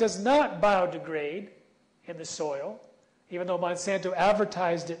 Now, it does not biodegrade in the soil, even though Monsanto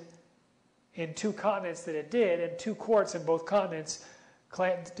advertised it in 2 continents that it did, and 2 courts in both continents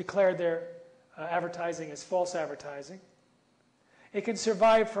declared their advertising as false advertising. It can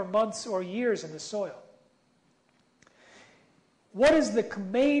survive for months or years in the soil. What is the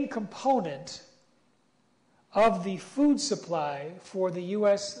main component of the food supply for the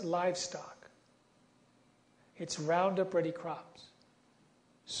U.S. livestock? It's Roundup-ready crops.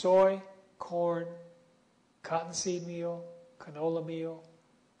 Soy, corn, cottonseed meal, canola meal,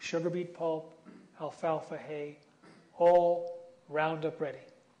 sugar beet pulp, alfalfa hay, all Roundup ready.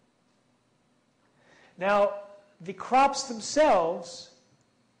 Now, the crops themselves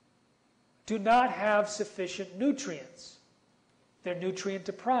do not have sufficient nutrients. They're nutrient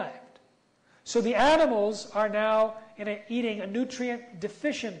deprived. So the animals are now eating a nutrient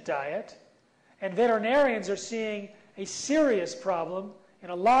deficient diet, and veterinarians are seeing a serious problem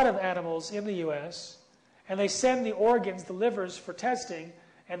in a lot of animals in the U.S., and they send the organs, the livers, for testing,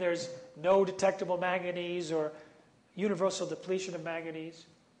 and there's no detectable manganese or universal depletion of manganese.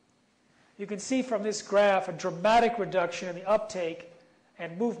 You can see from this graph a dramatic reduction in the uptake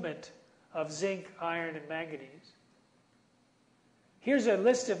and movement of zinc, iron, and manganese. Here's a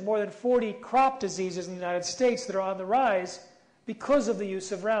list of more than 40 crop diseases in the United States that are on the rise because of the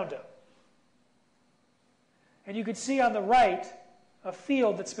use of Roundup. And you can see on the right a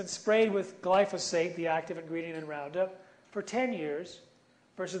field that's been sprayed with glyphosate, the active ingredient in Roundup, for 10 years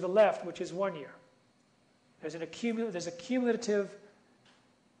versus the left, which is 1 year. There's a cumulative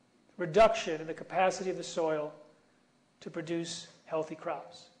reduction in the capacity of the soil to produce healthy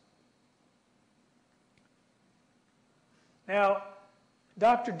crops. Now,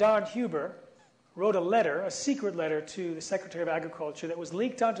 Dr. Don Huber wrote a letter, a secret letter to the Secretary of Agriculture that was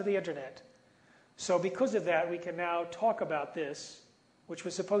leaked onto the internet. So because of that, we can now talk about this, which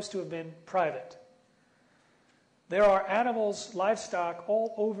was supposed to have been private. There are animals, livestock,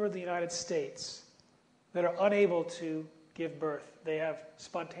 all over the United States that are unable to give birth. They have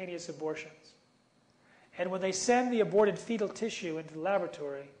spontaneous abortions. And when they send the aborted fetal tissue into the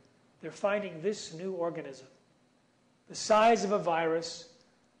laboratory, they're finding this new organism, the size of a virus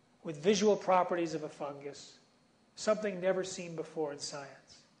with visual properties of a fungus, something never seen before in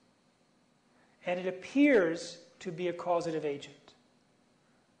science. And it appears to be a causative agent.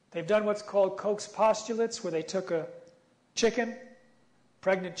 They've done what's called Koch's postulates, where they took a chicken,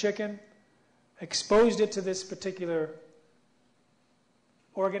 pregnant chicken, exposed it to this particular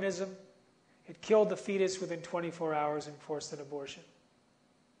organism. It killed the fetus within 24 hours and forced an abortion.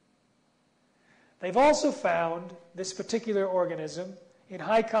 They've also found this particular organism in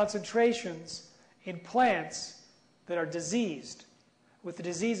high concentrations in plants that are diseased, with the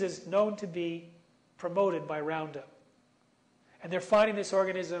diseases known to be promoted by Roundup. And they're finding this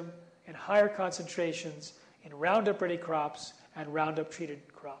organism in higher concentrations in Roundup-ready crops and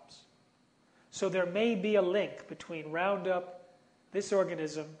Roundup-treated crops. So there may be a link between Roundup, this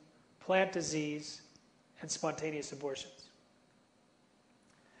organism, plant disease, and spontaneous abortions.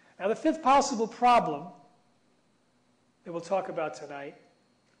 Now, the fifth possible problem that we'll talk about tonight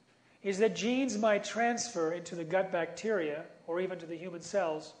is that genes might transfer into the gut bacteria or even to the human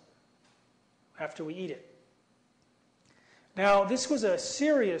cells after we eat it. Now, this was a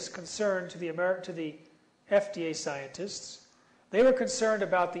serious concern to the FDA scientists. They were concerned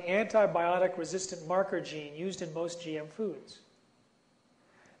about the antibiotic-resistant marker gene used in most GM foods.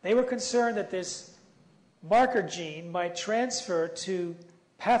 They were concerned that this marker gene might transfer to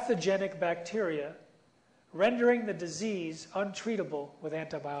pathogenic bacteria, rendering the disease untreatable with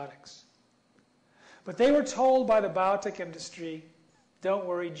antibiotics. But they were told by the biotech industry, don't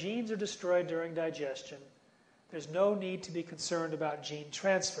worry, genes are destroyed during digestion. There's no need to be concerned about gene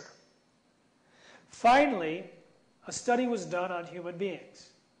transfer. Finally, a study was done on human beings.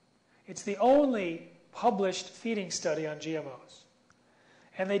 It's the only published feeding study on GMOs.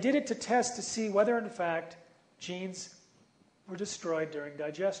 And they did it to test to see whether, in fact, genes were destroyed during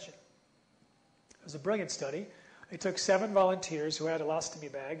digestion. It was a brilliant study. They took 7 volunteers who had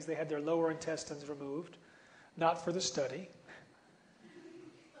colostomy bags. They had their lower intestines removed, not for the study.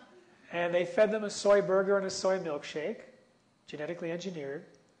 And they fed them a soy burger and a soy milkshake, genetically engineered,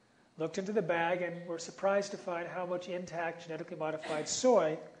 looked into the bag, and were surprised to find how much intact genetically modified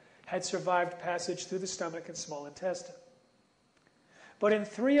soy had survived passage through the stomach and small intestine. But in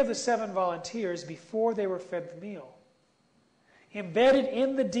 3 of the 7 volunteers, before they were fed the meal, embedded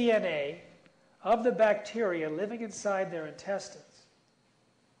in the DNA of the bacteria living inside their intestines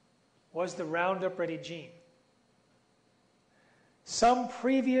was the Roundup-ready gene. Some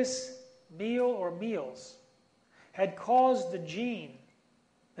previous meal or meals had caused the gene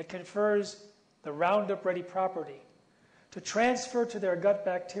that confers the Roundup-ready property to transfer to their gut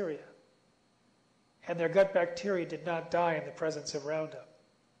bacteria, and their gut bacteria did not die in the presence of Roundup,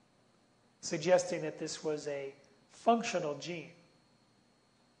 suggesting that this was a functional gene.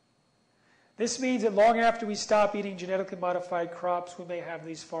 This means that long after we stop eating genetically modified crops, we may have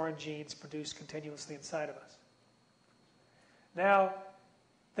these foreign genes produced continuously inside of us. Now,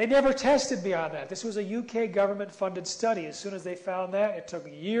 they never tested beyond that. This was a UK government-funded study. As soon as they found that, it took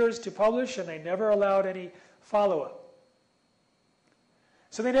years to publish, and they never allowed any follow-up.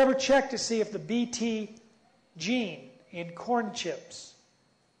 So they never checked to see if the Bt gene in corn chips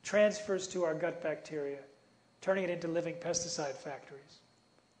transfers to our gut bacteria, turning it into living pesticide factories.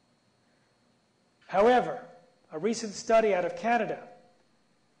 However, a recent study out of Canada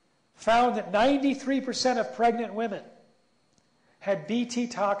found that 93% of pregnant women had Bt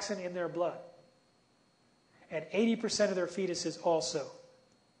toxin in their blood, and 80% of their fetuses also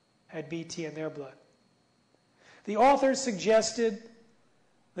had Bt in their blood. The authors suggested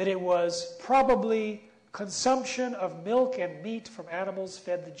that it was probably consumption of milk and meat from animals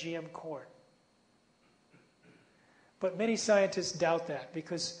fed the GM corn. But many scientists doubt that,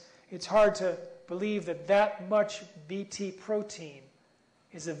 because it's hard to believe that that much Bt protein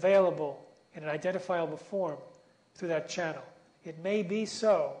is available in an identifiable form through that channel. It may be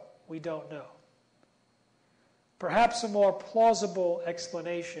so, we don't know. Perhaps a more plausible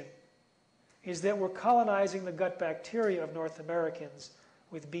explanation is that we're colonizing the gut bacteria of North Americans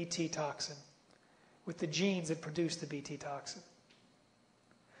with Bt toxin, with the genes that produce the Bt toxin.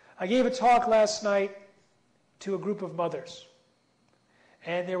 I gave a talk last night to a group of mothers,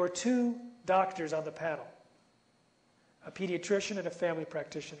 and there were 2 doctors on the panel, a pediatrician and a family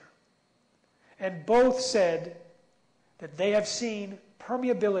practitioner. And both said that they have seen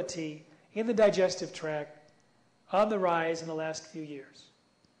permeability in the digestive tract on the rise in the last few years.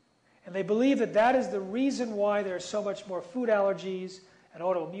 And they believe that that is the reason why there's so much more food allergies and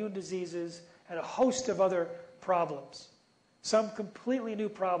autoimmune diseases and a host of other problems. Some completely new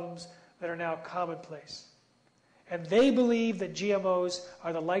problems that are now commonplace. And they believe that GMOs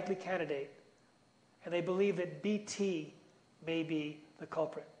are the likely candidate. And they believe that Bt may be the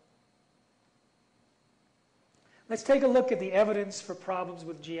culprit. Let's take a look at the evidence for problems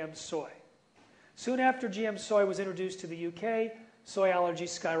with GM soy. Soon after GM soy was introduced to the UK, soy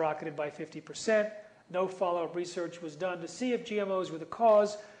allergies skyrocketed by 50%. No follow-up research was done to see if GMOs were the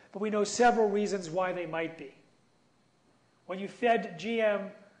cause, but we know several reasons why they might be. When you fed GM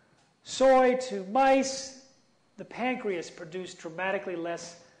soy to mice, the pancreas produced dramatically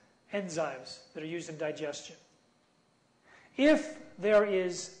less enzymes that are used in digestion. If there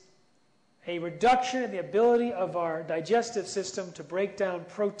is a reduction in the ability of our digestive system to break down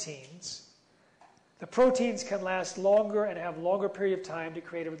proteins, the proteins can last longer and have longer period of time to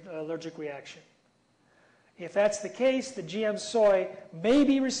create an allergic reaction. If that's the case, the GM soy may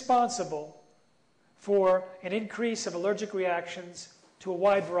be responsible for an increase of allergic reactions to a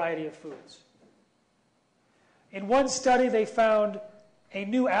wide variety of foods. In one study, they found a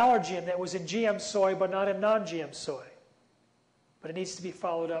new allergen that was in GM soy but not in non-GM soy. But it needs to be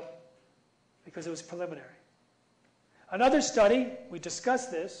followed up because it was preliminary. Another study, we discussed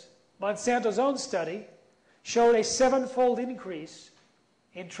this, Monsanto's own study, showed a 7-fold increase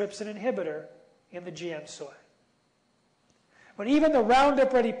in trypsin inhibitor in the GM soy. But even the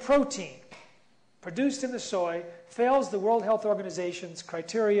Roundup-ready protein produced in the soy fails the World Health Organization's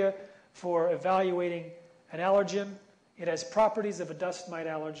criteria for evaluating an allergen. It has properties of a dust mite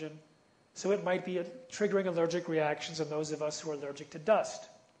allergen, so it might be triggering allergic reactions in those of us who are allergic to dust.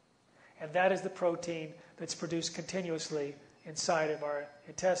 And that is the protein that's produced continuously inside of our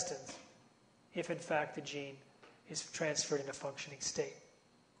intestines, if in fact the gene is transferred in a functioning state.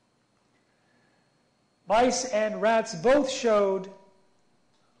 Mice and rats both showed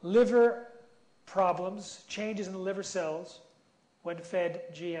liver problems, changes in the liver cells, when fed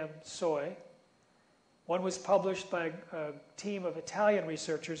GM soy. One was published by a team of Italian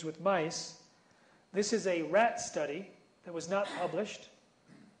researchers with mice. This is a rat study that was not published.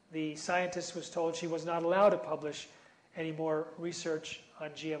 The scientist was told she was not allowed to publish any more research on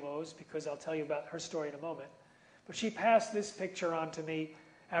GMOs because I'll tell you about her story in a moment. But she passed this picture on to me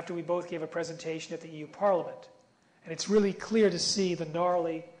after we both gave a presentation at the EU Parliament. And it's really clear to see the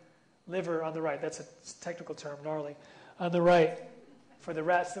gnarly liver on the right. That's a technical term, gnarly, on the right for the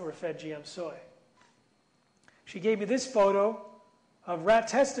rats that were fed GM soy. She gave me this photo of rat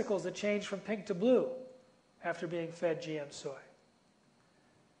testicles that changed from pink to blue after being fed GM soy.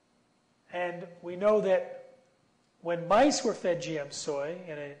 And we know that when mice were fed GM soy,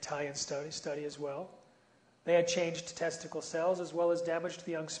 in an Italian study as well, they had changed testicle cells as well as damage to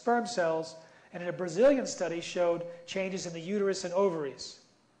the young sperm cells. And in a Brazilian study showed changes in the uterus and ovaries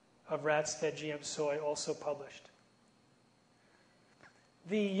of rats fed GM soy, also published.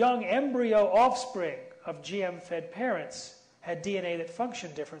 The young embryo offspring of GM-fed parents had DNA that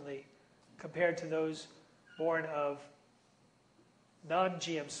functioned differently compared to those born of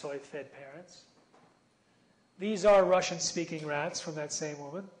non-GM soy-fed parents. These are Russian-speaking rats from that same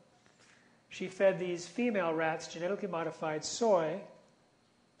woman. She fed these female rats genetically modified soy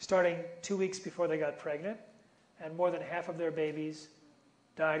starting 2 weeks before they got pregnant, and more than half of their babies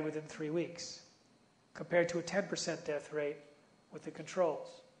died within 3 weeks, compared to a 10% death rate with the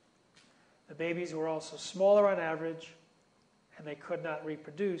controls. The babies were also smaller on average, and they could not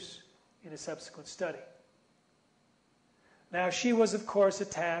reproduce in a subsequent study. Now, she was, of course,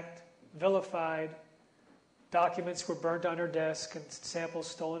 attacked, vilified. Documents were burnt on her desk and samples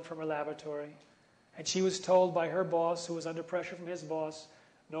stolen from her laboratory. And she was told by her boss, who was under pressure from his boss,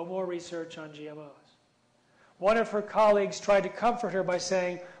 no more research on GMOs. One of her colleagues tried to comfort her by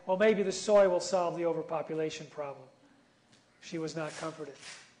saying, well, maybe the soy will solve the overpopulation problem. She was not comforted.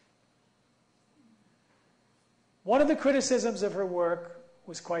 One of the criticisms of her work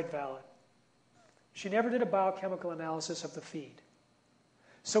was quite valid. She never did a biochemical analysis of the feed.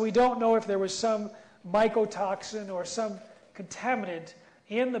 So we don't know if there was some mycotoxin or some contaminant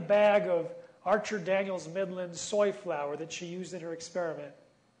in the bag of Archer Daniels Midland soy flour that she used in her experiment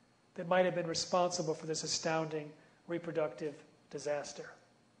that might have been responsible for this astounding reproductive disaster.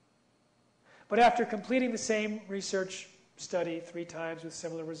 But after completing the same research study 3 times with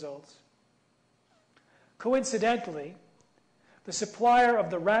similar results, coincidentally, the supplier of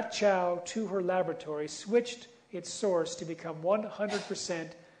the rat chow to her laboratory switched its source to become 100%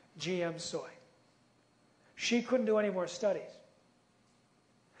 GM soy. She couldn't do any more studies.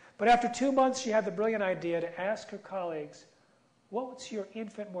 But after 2 months, she had the brilliant idea to ask her colleagues, what's your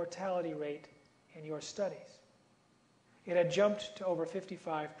infant mortality rate in your studies? It had jumped to over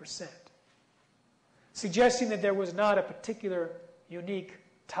 55%, suggesting that there was not a particular unique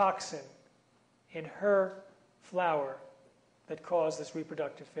toxin in her flour that caused this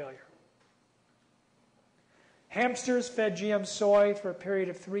reproductive failure. Hamsters fed GM soy for a period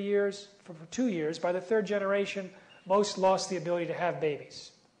of 3 years, for 2 years. By the 3rd generation, most lost the ability to have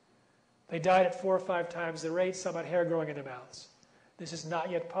babies. They died at 4 or 5 times the rate, some had hair growing in their mouths. This is not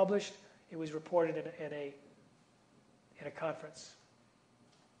yet published. It was reported in a conference.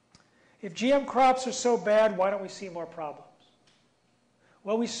 If GM crops are so bad, why don't we see more problems?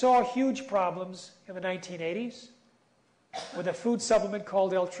 Well, we saw huge problems in the 1980s with a food supplement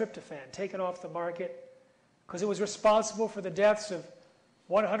called L-tryptophan taken off the market because it was responsible for the deaths of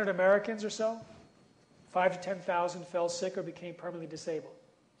 100 Americans or so. 5,000 to 10,000 fell sick or became permanently disabled.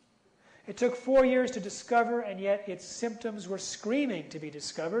 It took 4 years to discover, and yet its symptoms were screaming to be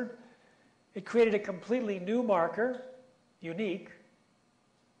discovered. It created a completely new marker, unique,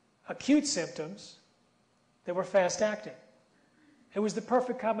 acute symptoms that were fast-acting. It was the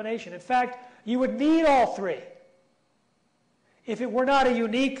perfect combination. In fact, you would need all three. If it were not a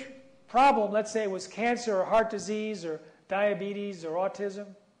unique problem, let's say it was cancer or heart disease or diabetes or autism,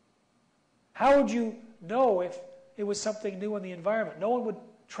 how would you know if it was something new in the environment? No one would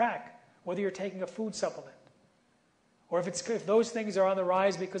track whether you're taking a food supplement. Or if those things are on the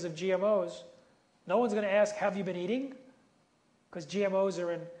rise because of GMOs, no one's going to ask, have you been eating? Because GMOs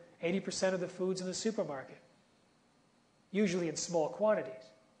are in 80% of the foods in the supermarket, usually in small quantities.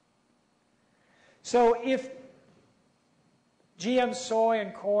 So if GM soy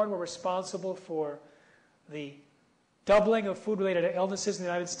and corn were responsible for the doubling of food-related illnesses in the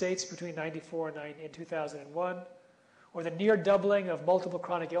United States between 1994 and 2001, or the near doubling of multiple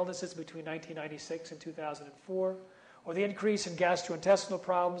chronic illnesses between 1996 and 2004, or the increase in gastrointestinal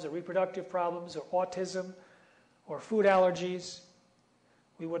problems or reproductive problems or autism or food allergies,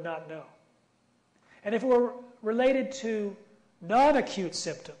 we would not know. And if it were related to non-acute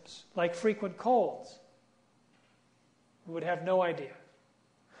symptoms, like frequent colds, we would have no idea.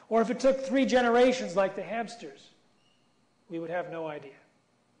 Or if it took 3 generations, like the hamsters, we would have no idea.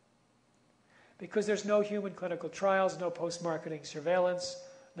 Because there's no human clinical trials, no post-marketing surveillance,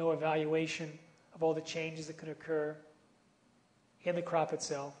 no evaluation of all the changes that can occur in the crop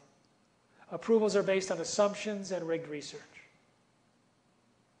itself. Approvals are based on assumptions and rigged research.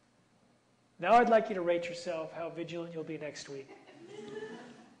 Now I'd like you to rate yourself how vigilant you'll be next week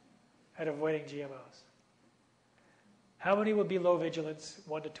at avoiding GMOs. How many will be low vigilance,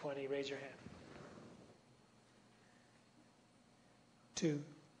 1 to 20? Raise your hand. 2.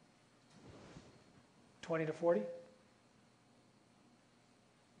 20 to 40?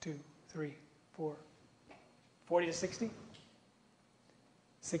 2, 3, 4. 40 to 60?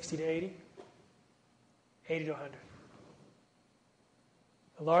 60 to 80? 80 to 100.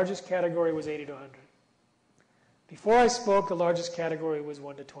 The largest category was 80 to 100. Before I spoke, the largest category was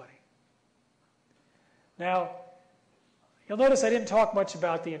 1 to 20. Now, you'll notice I didn't talk much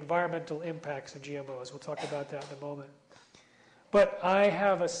about the environmental impacts of GMOs. We'll talk about that in a moment. But I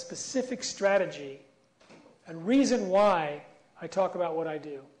have a specific strategy and reason why I talk about what I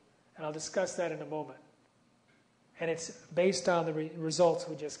do. And I'll discuss that in a moment. And it's based on the results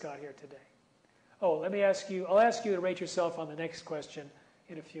we just got here today. Oh, I'll ask you to rate yourself on the next question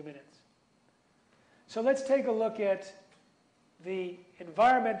in a few minutes. So let's take a look at the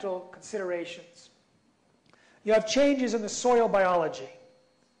environmental considerations. You have changes in the soil biology.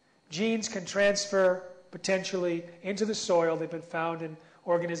 Genes can transfer potentially into the soil. They've been found in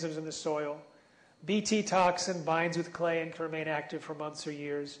organisms in the soil. Bt toxin binds with clay and can remain active for months or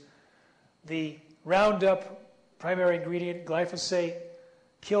years. The Roundup primary ingredient, glyphosate,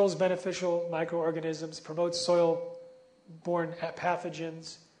 kills beneficial microorganisms, promotes soil-borne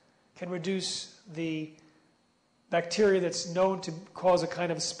pathogens, can reduce the bacteria that's known to cause a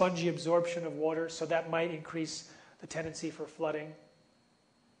kind of spongy absorption of water, so that might increase the tendency for flooding.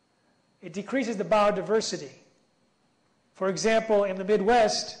 It decreases the biodiversity. For example, in the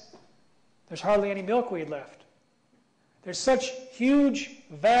Midwest, there's hardly any milkweed left. There's such huge,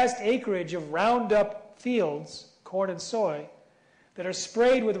 vast acreage of Roundup fields, corn and soy, that are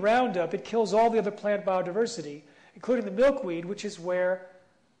sprayed with Roundup. It kills all the other plant biodiversity, including the milkweed, which is where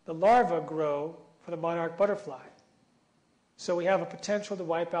the larvae grow for the monarch butterfly. So we have a potential to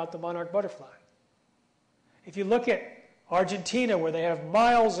wipe out the monarch butterfly. If you look at Argentina, where they have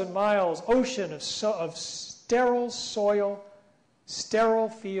miles and miles, ocean of sterile soil, sterile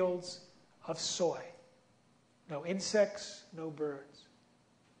fields of soy. No insects, no birds.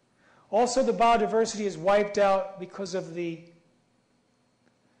 Also, the biodiversity is wiped out because of the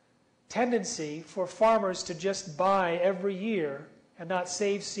tendency for farmers to just buy every year and not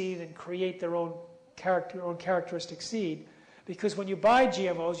save seed and create their own characteristic seed. Because when you buy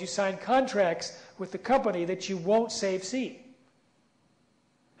GMOs, you sign contracts with the company that you won't save seed.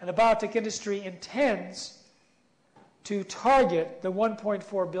 And the biotech industry intends to target the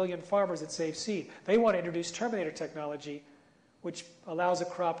 1.4 billion farmers that save seed. They want to introduce terminator technology, which allows a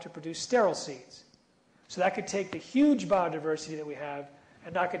crop to produce sterile seeds. So that could take the huge biodiversity that we have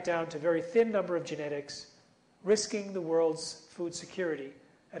and knock it down to a very thin number of genetics, risking the world's food security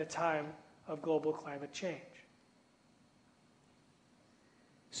at a time of global climate change.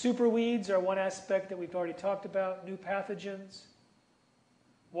 Superweeds are one aspect that we've already talked about. New pathogens,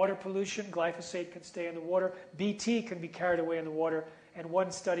 water pollution, glyphosate can stay in the water. Bt can be carried away in the water, and one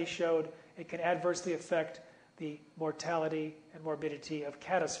study showed it can adversely affect the mortality and morbidity of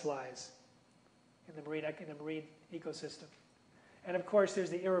caddisflies in the marine ecosystem. And of course, there's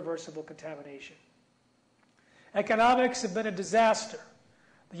the irreversible contamination. Economics have been a disaster.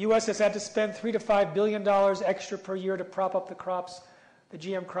 The U.S. has had to spend $3 to $5 billion extra per year to prop up the crops, the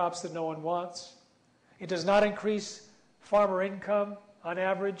GM crops that no one wants. It does not increase farmer income on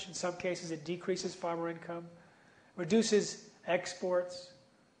average. In some cases, it decreases farmer income, reduces exports.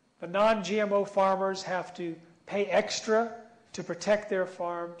 The non-GMO farmers have to pay extra to protect their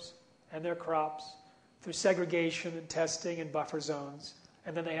farms and their crops through segregation and testing and buffer zones,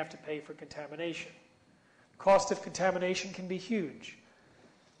 and then they have to pay for contamination. The cost of contamination can be huge.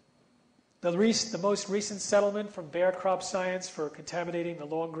 The most recent settlement from Bayer Crop Science for contaminating the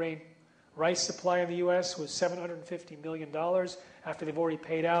long-grain rice supply in the U.S. was $750 million. After they've already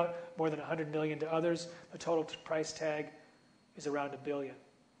paid out more than $100 million to others, the total price tag is around $1 billion.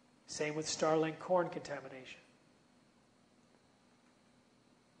 Same with Starlink corn contamination.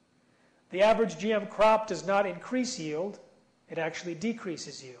 The average GM crop does not increase yield, it actually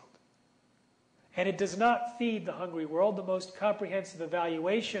decreases yield. And it does not feed the hungry world. The most comprehensive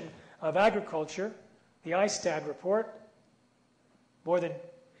evaluation of agriculture, the ISTAD report, more than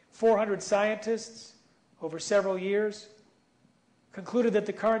 400 scientists over several years, concluded that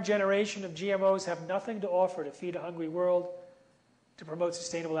the current generation of GMOs have nothing to offer to feed a hungry world, to promote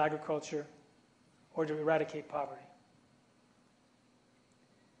sustainable agriculture, or to eradicate poverty.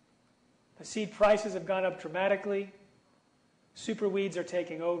 The seed prices have gone up dramatically. Superweeds are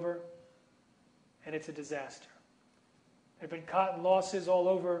taking over, and it's a disaster. There have been cotton losses all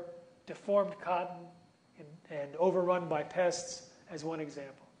over, deformed cotton and overrun by pests as one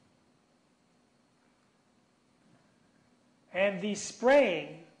example. And the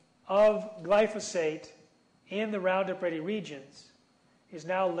spraying of glyphosate in the Roundup Ready regions is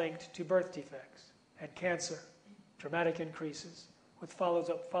now linked to birth defects and cancer, dramatic increases with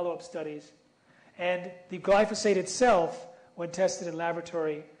follow-up studies. And the glyphosate itself, when tested in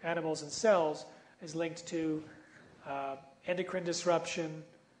laboratory animals and cells, is linked to endocrine disruption,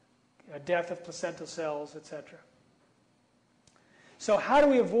 death of placental cells, etc. So how do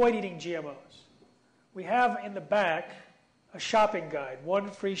we avoid eating GMOs? We have in the back a shopping guide, one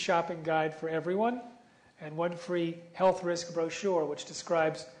free shopping guide for everyone, and one free health risk brochure which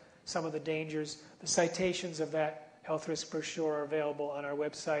describes some of the dangers. The citations of that health risk brochure are available on our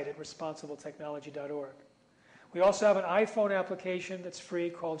website at responsible.technology.org. We also have an iPhone application that's free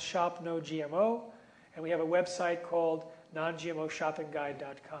called Shop No GMO, and we have a website called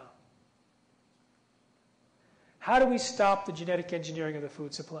nongmoshoppingguide.com. How do we stop the genetic engineering of the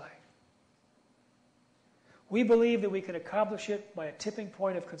food supply? We believe that we can accomplish it by a tipping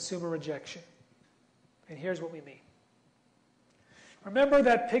point of consumer rejection. And here's what we mean. Remember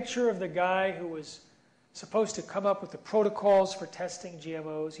that picture of the guy who was supposed to come up with the protocols for testing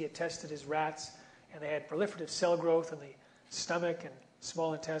GMOs? He had tested his rats, and they had proliferative cell growth in the stomach and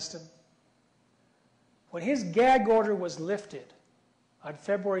small intestine. When his gag order was lifted on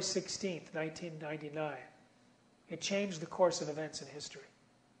February 16th, 1999, it changed the course of events in history.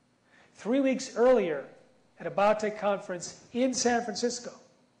 3 weeks earlier, at a biotech conference in San Francisco,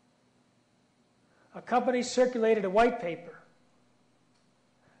 a company circulated a white paper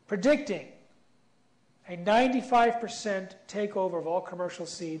predicting a 95% takeover of all commercial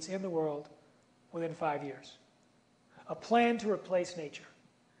seeds in the world within 5 years. A plan to replace nature.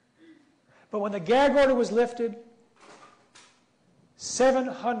 But when the gag order was lifted,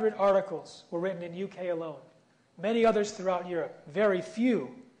 700 articles were written in UK alone. Many others throughout Europe. Very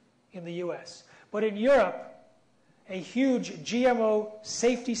few in the US. But in Europe, a huge GMO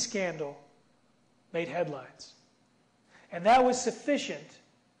safety scandal made headlines. And that was sufficient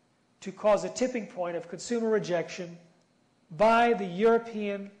to cause a tipping point of consumer rejection by the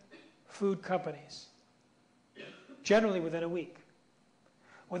European food companies, generally within a week.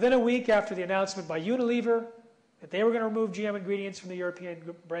 Within a week after the announcement by Unilever that they were going to remove GM ingredients from the European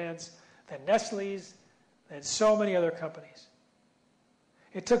brands, then Nestle's, and so many other companies.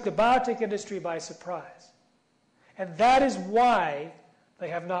 It took the biotech industry by surprise. And that is why they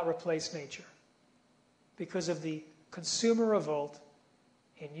have not replaced nature. Because of the consumer revolt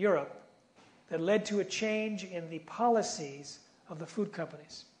in Europe that led to a change in the policies of the food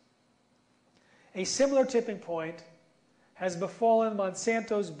companies. A similar tipping point has befallen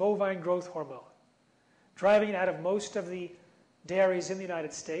Monsanto's bovine growth hormone, driving it out of most of the dairies in the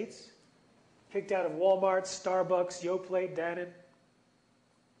United States, kicked out of Walmart, Starbucks, Yoplait, Dannon.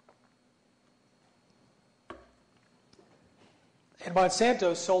 And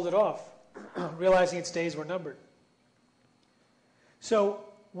Monsanto sold it off, realizing its days were numbered. So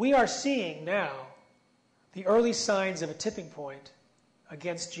we are seeing now the early signs of a tipping point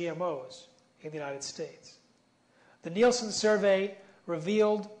against GMOs in the United States. The Nielsen survey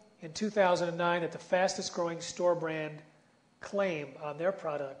revealed in 2009 that the fastest growing store brand claim on their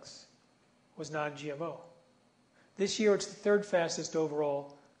products was non-GMO. This year it's the third fastest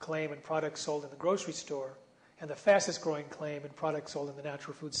overall claim in products sold in the grocery store and the fastest growing claim in products sold in the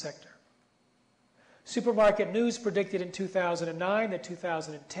natural food sector. Supermarket News predicted in 2009 that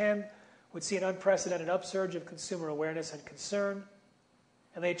 2010 would see an unprecedented upsurge of consumer awareness and concern,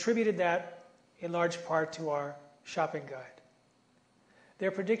 and they attributed that in large part to our shopping guide. Their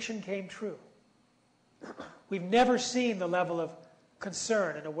prediction came true. We've never seen the level of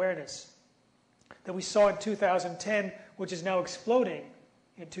concern and awareness that we saw in 2010, which is now exploding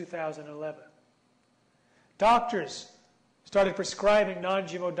in 2011. Doctors started prescribing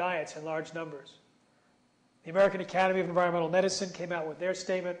non-GMO diets in large numbers. The American Academy of Environmental Medicine came out with their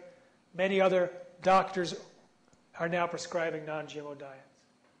statement. Many other doctors are now prescribing non-GMO diets.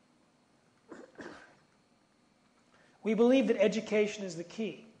 We believe that education is the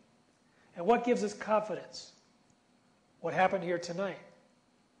key. And what gives us confidence? What happened here tonight?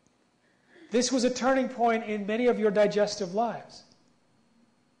 This was a turning point in many of your digestive lives.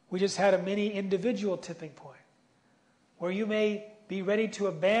 We just had a mini individual tipping point where you may be ready to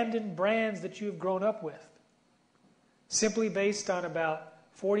abandon brands that you've grown up with simply based on about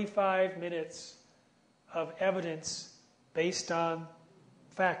 45 minutes of evidence based on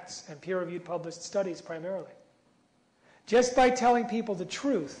facts and peer-reviewed published studies primarily. Just by telling people the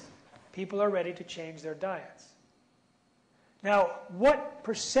truth, people are ready to change their diets. Now, what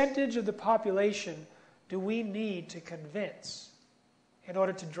percentage of the population do we need to convince in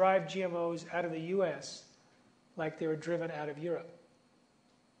order to drive GMOs out of the US like they were driven out of Europe?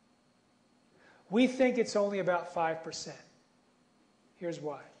 We think it's only about 5%. Here's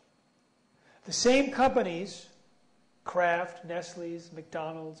why. The same companies, Kraft, Nestle's,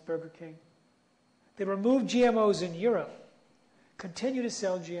 McDonald's, Burger King, that removed GMOs in Europe continue to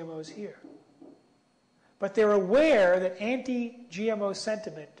sell GMOs here. But they're aware that anti-GMO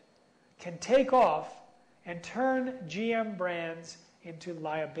sentiment can take off and turn GM brands into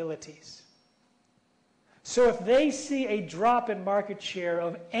liabilities. So if they see a drop in market share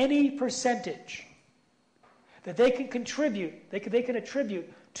of any percentage that they can contribute, they can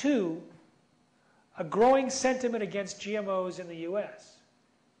attribute to a growing sentiment against GMOs in the US,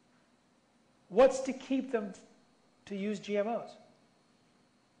 what's to keep them to use GMOs?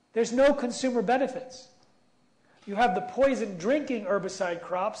 There's no consumer benefits. You have the poison-drinking herbicide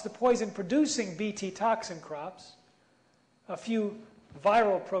crops, the poison-producing Bt toxin crops, a few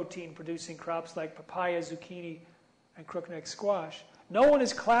viral protein-producing crops like papaya, zucchini, and crookneck squash. No one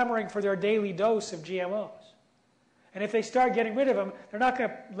is clamoring for their daily dose of GMOs. And if they start getting rid of them, they're not going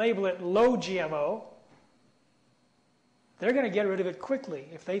to label it low GMO. They're going to get rid of it quickly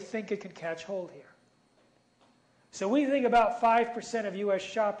if they think it can catch hold here. So we think about 5% of US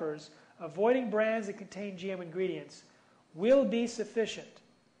shoppers avoiding brands that contain GM ingredients will be sufficient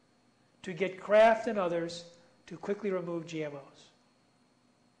to get Kraft and others to quickly remove GMOs.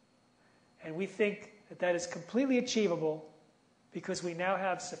 And we think that that is completely achievable because we now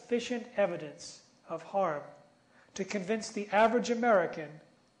have sufficient evidence of harm to convince the average American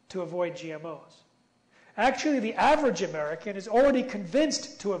to avoid GMOs. Actually, the average American is already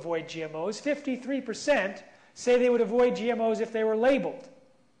convinced to avoid GMOs. 53% say they would avoid GMOs if they were labeled.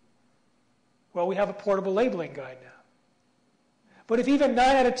 Well, we have a portable labeling guide now. But if even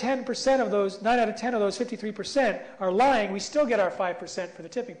 9 out of 10 of those 53% are lying, we still get our 5% for the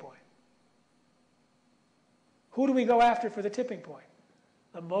tipping point. Who do we go after for the tipping point?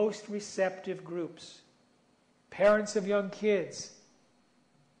 The most receptive groups. Parents of young kids,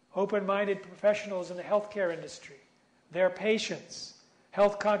 open-minded professionals in the healthcare industry, their patients,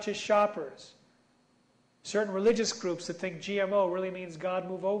 health-conscious shoppers, certain religious groups that think GMO really means God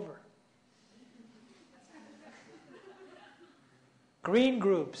move over. Green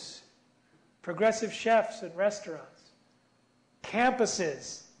groups, progressive chefs at restaurants,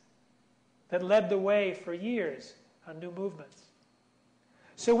 campuses that led the way for years on new movements.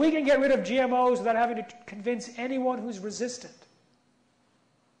 So we can get rid of GMOs without having to convince anyone who's resistant.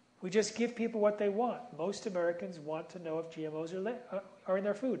 We just give people what they want. Most Americans want to know if GMOs are in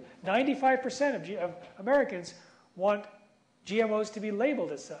their food. 95% of Americans want GMOs to be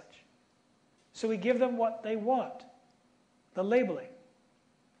labeled as such. So we give them what they want, the labeling,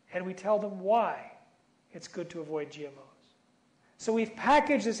 and we tell them why it's good to avoid GMOs. So we've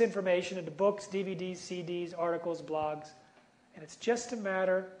packaged this information into books, DVDs, CDs, articles, blogs, and it's just a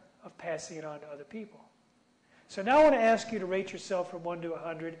matter of passing it on to other people. So now I want to ask you to rate yourself from 1 to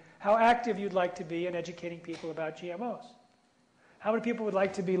 100, how active you'd like to be in educating people about GMOs. How many people would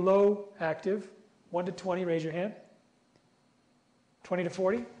like to be low active? 1 to 20, raise your hand. 20 to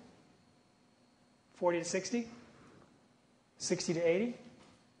 40? 40 to 60? 60 to 80?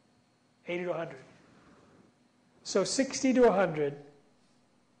 80 to 100. So 60 to 100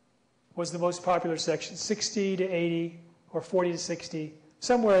 was the most popular section. 60 to 80 or 40 to 60,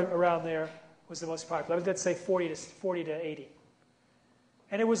 somewhere around there was the most popular. Let's say 40 to 80.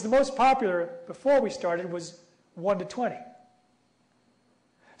 And it was the most popular before we started was 1 to 20.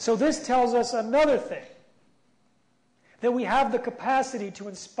 So this tells us another thing, that we have the capacity to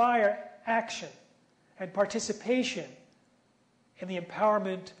inspire action and participation in the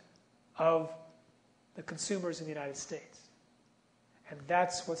empowerment of the consumers in the United States. And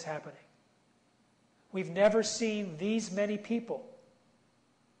that's what's happening. We've never seen these many people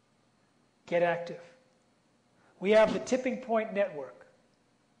get active. We have the Tipping Point Network,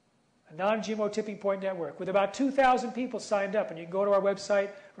 a non-GMO Tipping Point Network, with about 2,000 people signed up. And you can go to our website,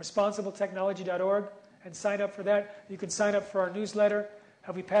 responsibletechnology.org, and sign up for that. You can sign up for our newsletter.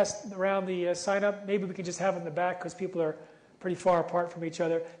 Have we passed around the sign up? Maybe we can just have it in the back because people are pretty far apart from each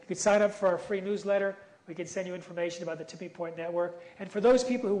other. You could sign up for our free newsletter. We can send you information about the Tipping Point Network. And for those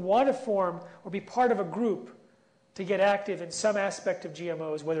people who want to form or be part of a group to get active in some aspect of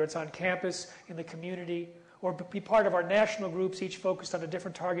GMOs, whether it's on campus, in the community, or be part of our national groups, each focused on a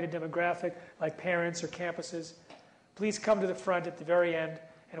different targeted demographic, like parents or campuses, please come to the front at the very end,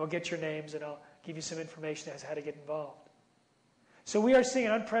 and we'll get your names, and I'll give you some information as to how to get involved. So we are seeing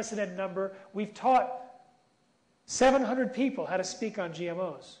an unprecedented number. We've taught 700 people how to speak on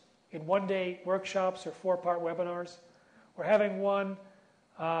GMOs in one-day workshops or 4-part webinars. We're having one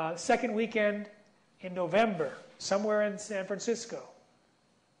second weekend in November, somewhere in San Francisco,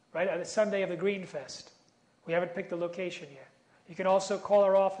 right on the Sunday of the Green Fest. We haven't picked the location yet. You can also call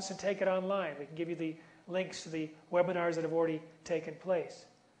our office and take it online. We can give you the links to the webinars that have already taken place.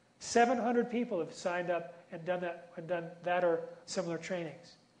 700 people have signed up and done that or similar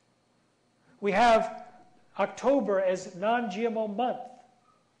trainings. We have October as non-GMO month.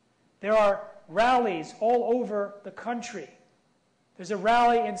 There are rallies all over the country. There's a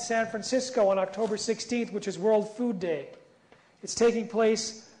rally in San Francisco on October 16th, which is World Food Day. It's taking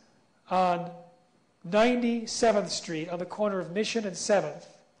place on 97th Street on the corner of Mission and 7th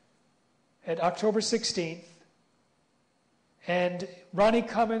at October 16th. And Ronnie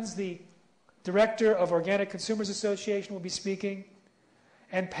Cummins, the director of Organic Consumers Association, will be speaking.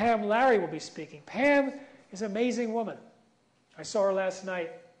 And Pam Larry will be speaking. Pam is an amazing woman. I saw her last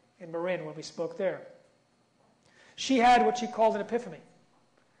night in Marin when we spoke there. She had what she called an epiphany.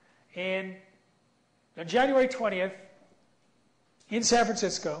 And on January 20th, in San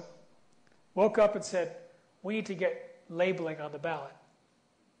Francisco, woke up and said, we need to get labeling on the ballot.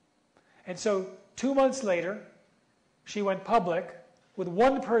 And so 2 months later, she went public with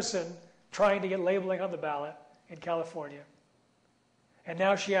one person trying to get labeling on the ballot in California. And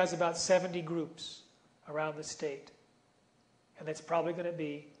now she has about 70 groups around the state. And that's probably going to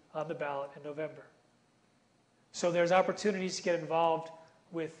be on the ballot in November. So there's opportunities to get involved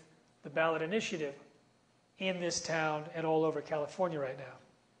with the ballot initiative in this town and all over California right now.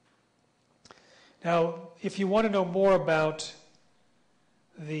 Now, if you want to know more about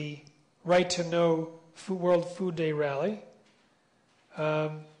the Right to Know World Food Day rally,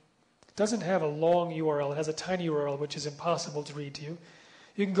 it doesn't have a long URL. It has a tiny URL, which is impossible to read to you.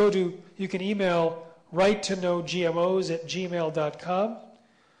 You can email righttoknowgmos@gmail.com,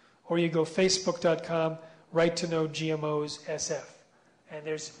 or you go facebook.com, righttoknowgmos SF. And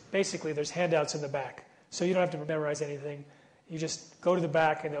there's handouts in the back. So you don't have to memorize anything. You just go to the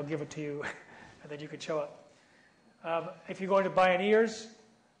back and they'll give it to you, and then you can show up. If you're going to Bioneers,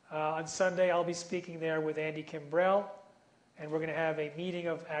 on Sunday I'll be speaking there with Andy Kimbrell, and we're going to have a meeting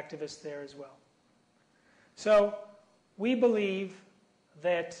of activists there as well. So we believe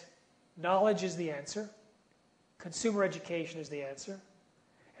that knowledge is the answer, consumer education is the answer,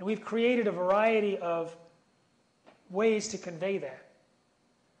 and we've created a variety of ways to convey that.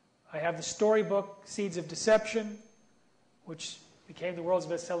 I have the storybook, Seeds of Deception, which became the world's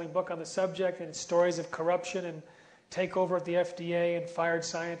best-selling book on the subject, and it's stories of corruption and takeover at the FDA and fired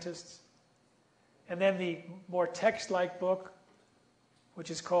scientists. And then the more text-like book,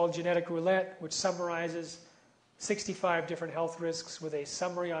 which is called Genetic Roulette, which summarizes 65 different health risks with a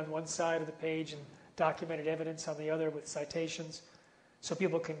summary on one side of the page and documented evidence on the other with citations so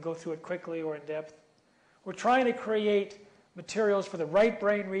people can go through it quickly or in depth. We're trying to create materials for the right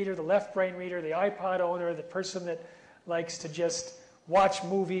brain reader, the left brain reader, the iPod owner, the person that likes to just watch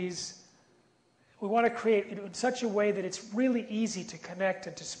movies. We want to create it in such a way that it's really easy to connect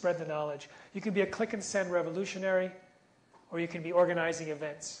and to spread the knowledge. You can be a click and send revolutionary, or you can be organizing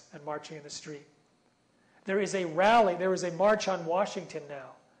events and marching in the street. There is a rally, there is a march on Washington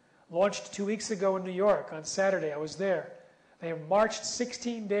now, launched 2 weeks ago in New York on Saturday. I was there. They have marched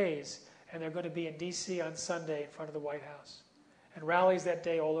 16 days, and they're going to be in D.C. on Sunday in front of the White House, and rallies that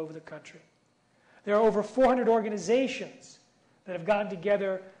day all over the country. There are over 400 organizations that have gotten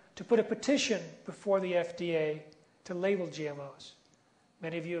together to put a petition before the FDA to label GMOs.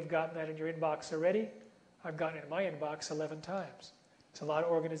 Many of you have gotten that in your inbox already. I've gotten it in my inbox 11 times. It's a lot of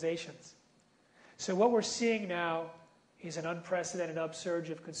organizations. So what we're seeing now is an unprecedented upsurge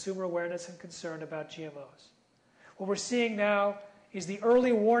of consumer awareness and concern about GMOs. What we're seeing now is the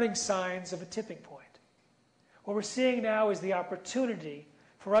early warning signs of a tipping point. What we're seeing now is the opportunity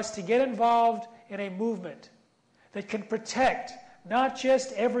for us to get involved in a movement that can protect not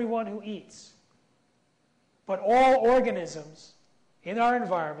just everyone who eats, but all organisms in our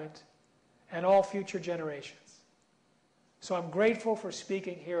environment and all future generations. So I'm grateful for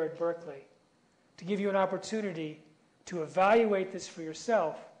speaking here at Berkeley to give you an opportunity to evaluate this for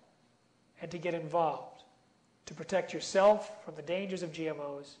yourself and to get involved, to protect yourself from the dangers of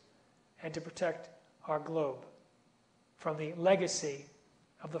GMOs and to protect our globe from the legacy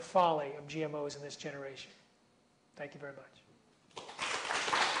of the folly of GMOs in this generation. Thank you very much.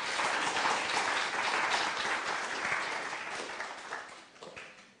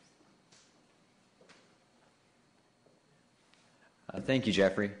 Thank you,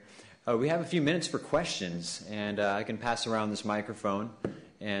 Jeffrey. We have a few minutes for questions, and I can pass around this microphone,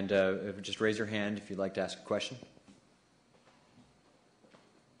 and just raise your hand if you'd like to ask a question.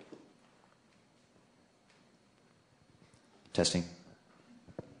 Testing.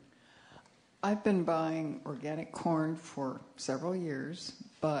 I've been buying organic corn for several years,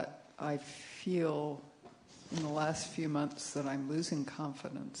 but I feel in the last few months that I'm losing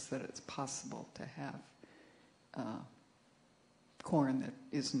confidence that it's possible to have corn that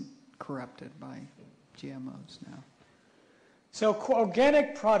isn't corrupted by GMOs now. So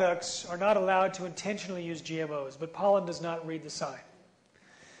organic products are not allowed to intentionally use GMOs, but pollen does not read the sign.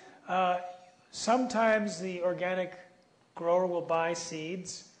 Sometimes the organic grower will buy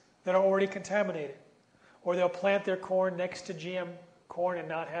seeds that are already contaminated, or they'll plant their corn next to GM corn and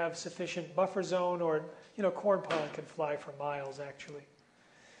not have sufficient buffer zone, or corn pollen can fly for miles actually.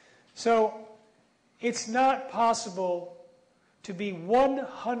 So it's not possible to be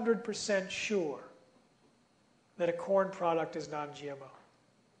 100% sure that a corn product is non-GMO.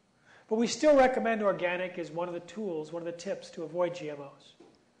 But we still recommend organic as one of the tools, one of the tips to avoid GMOs.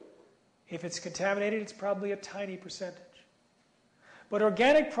 If it's contaminated, it's probably a tiny percentage. But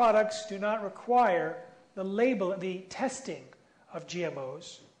organic products do not require the testing of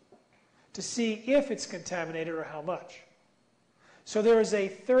GMOs to see if it's contaminated or how much. So there is a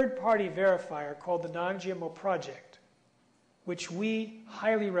third-party verifier called the Non-GMO Project, which we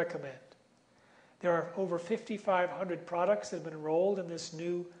highly recommend. There are over 5,500 products that have been enrolled in this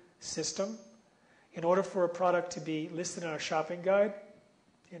new system. In order for a product to be listed in our shopping guide,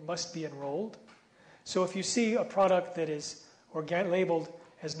 it must be enrolled. So if you see a product that is labeled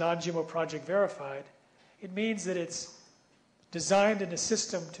as Non-GMO Project Verified, it means that it's designed in a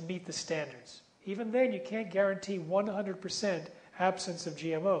system to meet the standards. Even then, you can't guarantee 100% absence of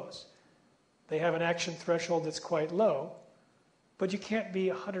GMOs. They have an action threshold that's quite low, but you can't be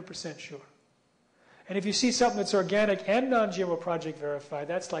 100% sure. And if you see something that's organic and Non-GMO Project Verified,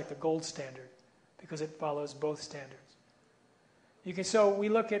 that's like the gold standard because it follows both standards. So we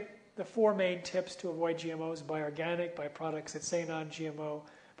look at the four main tips to avoid GMOs: buy organic, buy products that say non-GMO,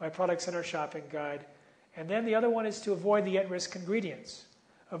 buy products in our shopping guide. And then the other one is to avoid the at-risk ingredients.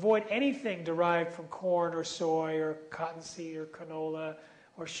 Avoid anything derived from corn or soy or cottonseed or canola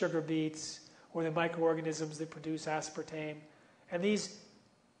or sugar beets or the microorganisms that produce aspartame. And these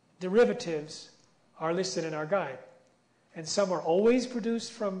derivatives are listed in our guide. And some are always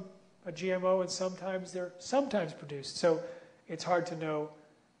produced from a GMO, and sometimes they're produced. So it's hard to know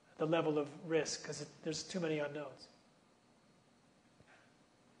the level of risk because there's too many unknowns.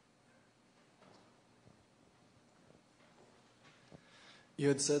 You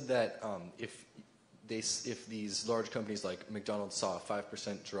had said that if these large companies like McDonald's saw a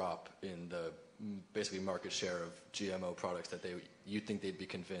 5% drop in the basically market share of GMO products, that you think they'd be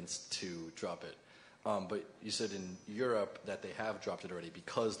convinced to drop it. But you said in Europe that they have dropped it already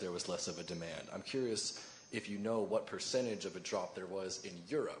because there was less of a demand. I'm curious if you know what percentage of a drop there was in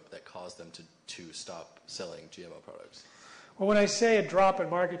Europe that caused them to stop selling GMO products. Well, when I say a drop in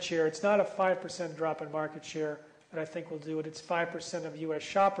market share, it's not a 5% drop in market share that I think will do it. It's 5% of U.S.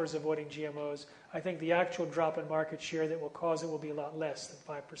 shoppers avoiding GMOs. I think the actual drop in market share that will cause it will be a lot less than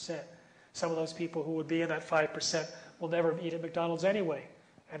 5%. Some of those people who would be in that 5% will never eat at McDonald's anyway,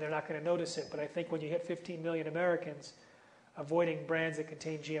 and they're not going to notice it. But I think when you hit 15 million Americans avoiding brands that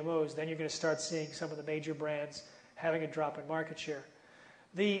contain GMOs, then you're going to start seeing some of the major brands having a drop in market share.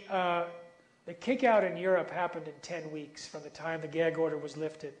 The kick out in Europe happened in 10 weeks from the time the gag order was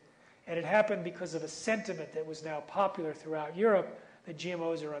lifted. And it happened because of a sentiment that was now popular throughout Europe that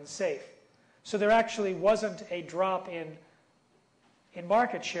GMOs are unsafe. So there actually wasn't a drop in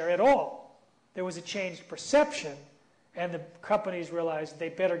market share at all. There was a changed perception, and the companies realized they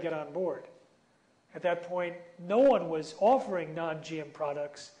better get on board. At that point, no one was offering non-GM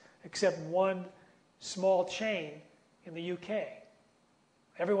products except one small chain in the UK.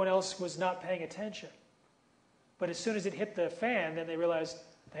 Everyone else was not paying attention. But as soon as it hit the fan, then they realized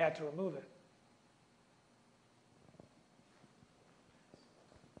they had to remove it.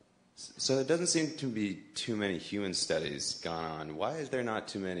 So there doesn't seem to be too many human studies gone on. Why is there not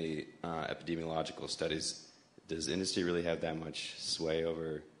too many epidemiological studies? Does industry really have that much sway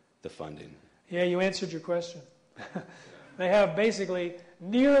over the funding? Yeah, you answered your question. They have basically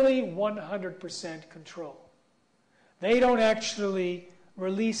nearly 100% control. They don't actually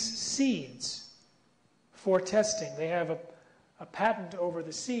release seeds for testing. They have a patent over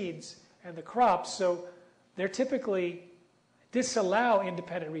the seeds and the crops, so they're typically disallow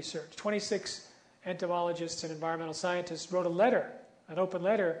independent research. 26 entomologists and environmental scientists wrote a letter, an open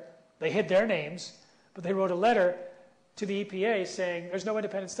letter. They hid their names, but they wrote a letter to the EPA saying there's no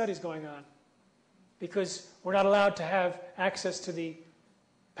independent studies going on because we're not allowed to have access to the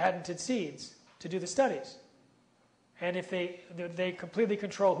patented seeds to do the studies. And if they completely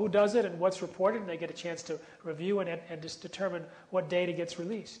control who does it and what's reported, and they get a chance to review and just determine what data gets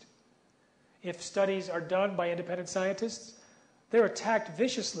released. If studies are done by independent scientists, they're attacked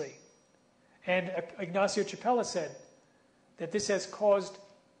viciously. And Ignacio Chapela said that this has caused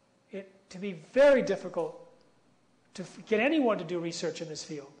it to be very difficult to get anyone to do research in this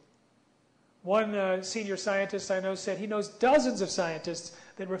field. One senior scientist I know said he knows dozens of scientists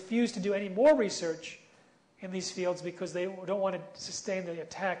that refuse to do any more research in these fields because they don't want to sustain the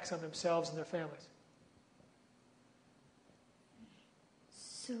attacks on themselves and their families.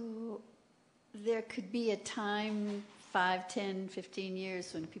 So there could be a time, 5, 10, 15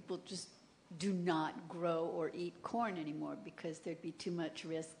 years, when people just do not grow or eat corn anymore because there'd be too much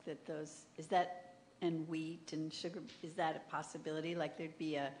risk that those, is that, and wheat and sugar, is that a possibility? Like there'd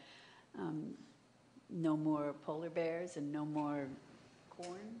be a no more polar bears and no more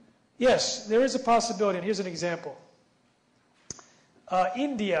corn? Yes, there is a possibility, and here's an example.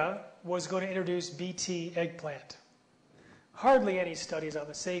 India was going to introduce BT eggplant. Hardly any studies on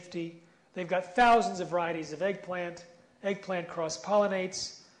the safety. They've got thousands of varieties of eggplant. Eggplant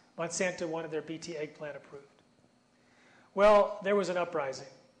cross-pollinates. Monsanto wanted their BT eggplant approved. Well, there was an uprising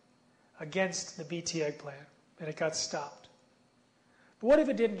against the BT eggplant, and it got stopped. But what if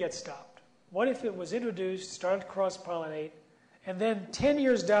it didn't get stopped? What if it was introduced, started to cross-pollinate, and then 10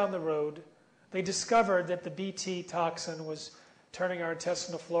 years down the road, they discovered that the BT toxin was turning our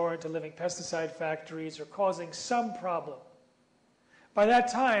intestinal flora into living pesticide factories or causing some problem. By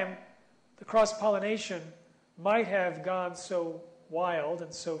that time, the cross-pollination might have gone so wild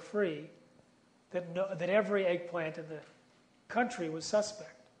and so free that every eggplant in the country was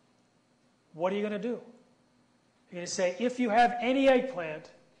suspect. What are you going to do? You're going to say, if you have any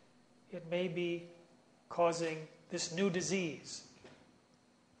eggplant, it may be causing this new disease.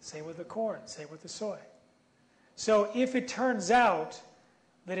 Same with the corn, same with the soy. So if it turns out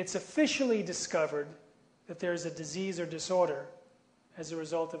that it's officially discovered that there's a disease or disorder as a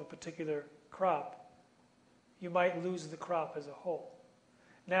result of a particular crop, you might lose the crop as a whole.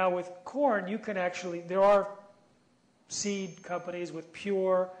 Now with corn, you can actually, there are seed companies with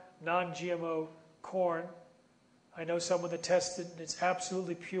pure, non-GMO corn. I know someone that tested, and it's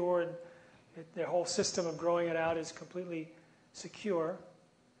absolutely pure, and their whole system of growing it out is completely secure.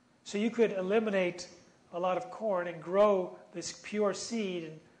 So you could eliminate a lot of corn and grow this pure seed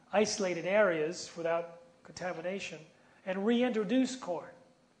in isolated areas without contamination and reintroduce corn.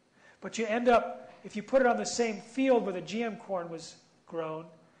 But you end up, if you put it on the same field where the GM corn was grown,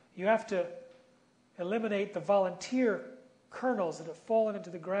 you have to eliminate the volunteer kernels that have fallen into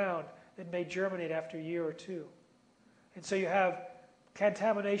the ground that may germinate after a year or two. And so you have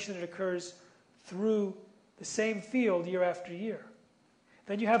contamination that occurs through the same field year after year.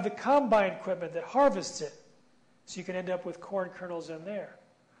 Then you have the combine equipment that harvests it, so you can end up with corn kernels in there.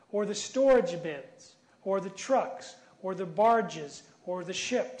 Or the storage bins, or the trucks, or the barges, or the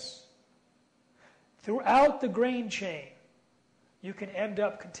ships. Throughout the grain chain, you can end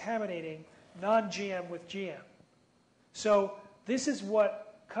up contaminating non-GM with GM. So this is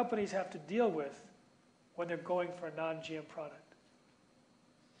what companies have to deal with when they're going for a non-GM product.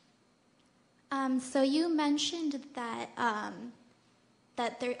 So you mentioned that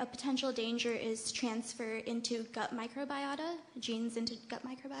a potential danger is transfer into gut microbiota, genes into gut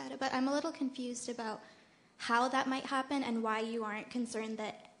microbiota, but I'm a little confused about how that might happen and why you aren't concerned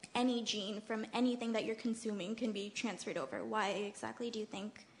that any gene from anything that you're consuming can be transferred over. Why exactly do you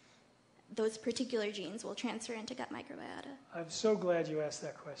think those particular genes will transfer into gut microbiota? I'm so glad you asked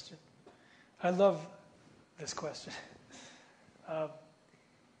that question. I love this question.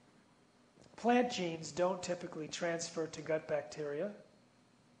 Plant genes don't typically transfer to gut bacteria,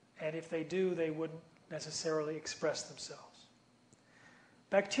 and if they do, they wouldn't necessarily express themselves.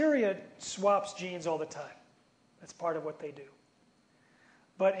 Bacteria swaps genes all the time. That's part of what they do.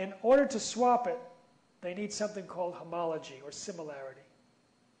 But in order to swap it, they need something called homology or similarity.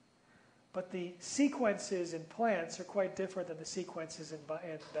 But the sequences in plants are quite different than the sequences in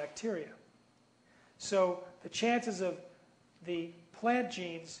bacteria. So the chances of the plant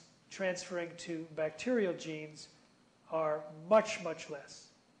genes transferring to bacterial genes are much, much less.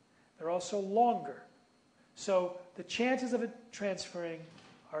 They're also longer. So the chances of it transferring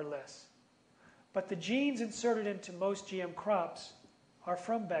are less. But the genes inserted into most GM crops are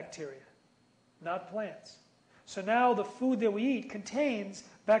from bacteria, not plants. So now the food that we eat contains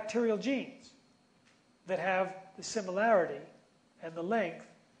bacterial genes that have the similarity and the length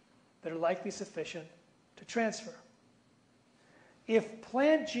that are likely sufficient to transfer. If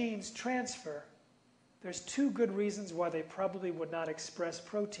plant genes transfer, there's two good reasons why they probably would not express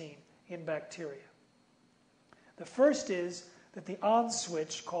protein in bacteria. The first is that the on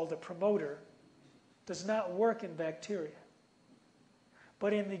switch, called a promoter, does not work in bacteria.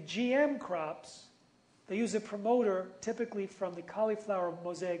 But in the GM crops, they use a promoter typically from the cauliflower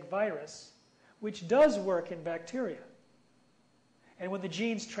mosaic virus, which does work in bacteria. And when the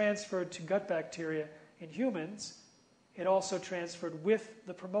genes transferred to gut bacteria in humans, it also transferred with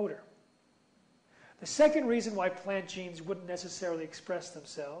the promoter. The second reason why plant genes wouldn't necessarily express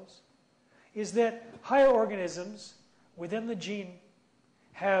themselves is that higher organisms within the gene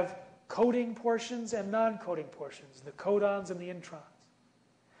have coding portions and non-coding portions, the codons and the introns.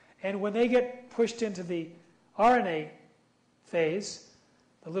 And when they get pushed into the RNA phase,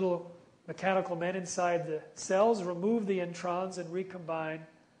 the little mechanical men inside the cells remove the introns and recombine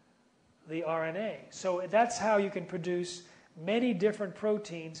the RNA. So that's how you can produce many different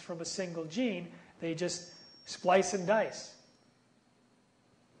proteins from a single gene. They just splice and dice.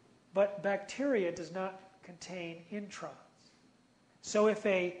 But bacteria does not contain introns. So if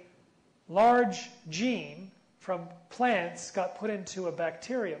a large gene from plants got put into a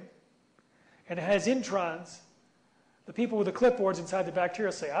bacterium and it has introns, the people with the clipboards inside the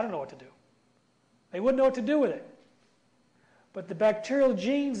bacteria say, I don't know what to do. They wouldn't know what to do with it. But the bacterial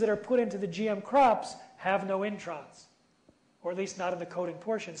genes that are put into the GM crops have no introns, or at least not in the coding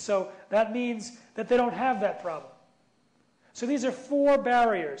portion. So that means that they don't have that problem. So these are four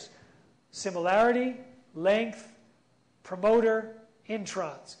barriers: similarity, length, promoter,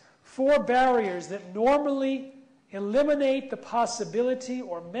 introns. Four barriers that normally eliminate the possibility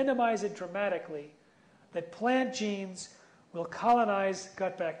or minimize it dramatically that plant genes will colonize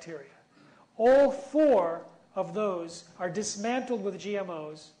gut bacteria. All four of those are dismantled with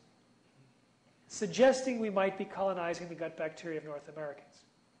GMOs, suggesting we might be colonizing the gut bacteria of North Americans.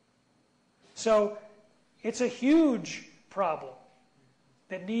 So it's a huge problem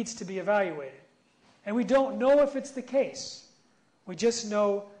that needs to be evaluated. And we don't know if it's the case. We just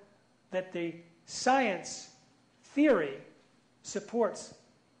know that the science theory supports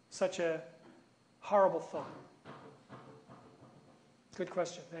such a horrible thought. Good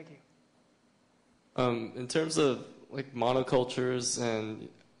question. Thank you. In terms of like monocultures, and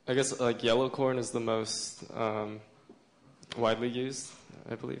I guess like yellow corn is the most widely used,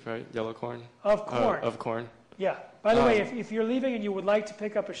 I believe, right? Yellow corn? Of corn. Of corn. Yeah. By the way, if you're leaving and you would like to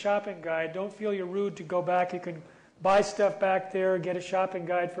pick up a shopping guide, don't feel you're rude to go back. You can buy stuff back there, get a shopping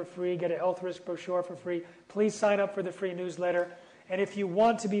guide for free, get a health risk brochure for free. Please sign up for the free newsletter. And if you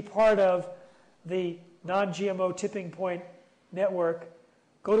want to be part of the non-GMO tipping point network,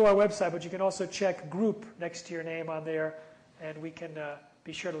 go to our website, but you can also check group next to your name on there, and we can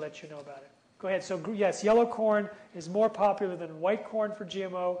be sure to let you know about it. Go ahead. So yes, yellow corn is more popular than white corn for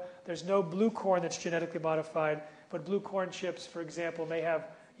GMO. There's no blue corn that's genetically modified, but blue corn chips, for example, may have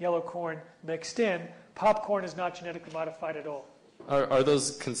yellow corn mixed in. Popcorn is not genetically modified at all. Are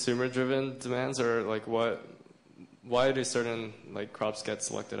those consumer-driven demands, or like what? Why do certain like crops get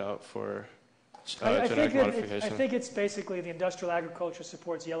selected out for genetic modification? I think it's basically the industrial agriculture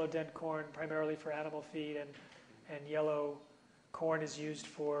supports yellow dent corn primarily for animal feed, and yellow corn is used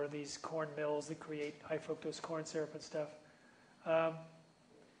for these corn mills that create high fructose corn syrup and stuff.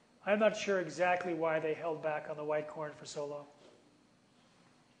 I'm not sure exactly why they held back on the white corn for so long.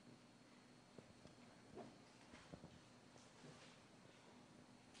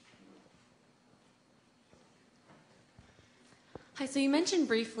 Hi, so you mentioned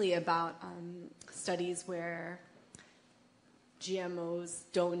briefly about studies where GMOs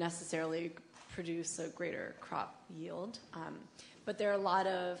don't necessarily produce a greater crop yield, but there are a lot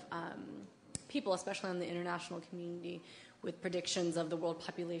of people, especially in the international community, with predictions of the world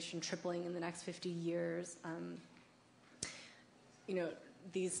population tripling in the next 50 years.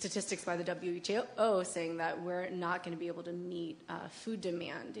 These statistics by the WHO saying that we're not going to be able to meet food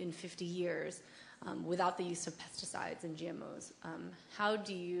demand in 50 years without the use of pesticides and GMOs. How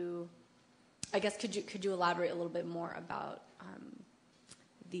do you, I guess, could you elaborate a little bit more about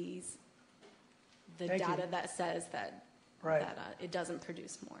the data that says that, that it doesn't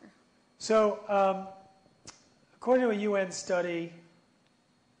produce more? So according to a UN study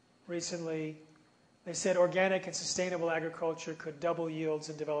recently, they said organic and sustainable agriculture could double yields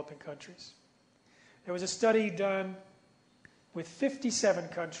in developing countries. There was a study done with 57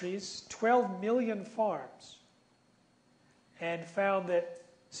 countries, 12 million farms, and found that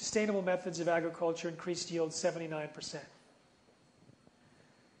sustainable methods of agriculture increased yield 79%.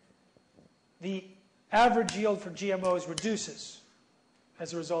 The average yield for GMOs reduces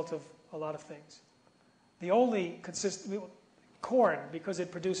as a result of a lot of things. The only consistent corn, because it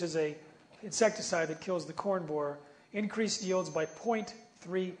produces a insecticide that kills the corn borer, increased yields by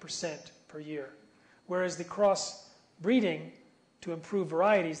 0.3% per year, whereas the cross breeding to improve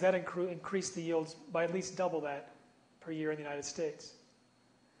varieties, that increased the yields by at least double that per year in the United States.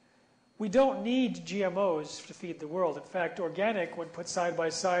 We don't need GMOs to feed the world. In fact, organic, when put side by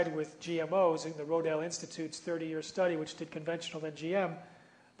side with GMOs in the Rodale Institute's 30-year study, which did conventional and GM,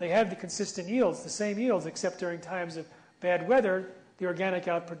 they had the consistent yields, the same yields, except during times of bad weather, the organic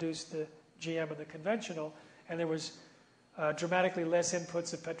outproduced the GM and the conventional, and there was dramatically less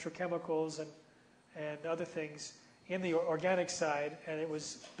inputs of petrochemicals and other things in the organic side, and it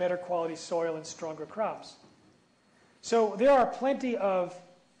was better quality soil and stronger crops. So there are plenty of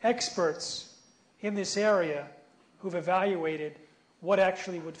experts in this area who've evaluated what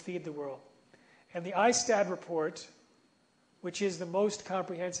actually would feed the world. And the ISTAD report, which is the most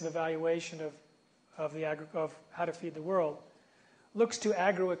comprehensive evaluation of how to feed the world, looks to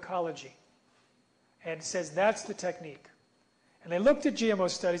agroecology and says that's the technique. And they looked at GMO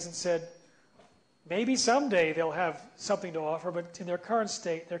studies and said, maybe someday they'll have something to offer, but in their current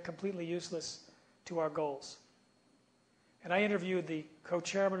state, they're completely useless to our goals. And I interviewed the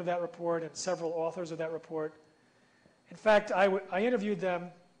co-chairman of that report and several authors of that report. In fact, I interviewed them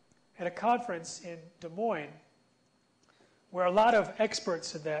at a conference in Des Moines where a lot of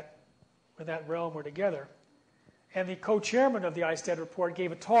experts in that realm were together. And the co-chairman of the ISTAD report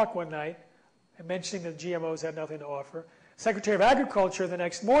gave a talk one night mentioning that GMOs had nothing to offer. Secretary of Agriculture the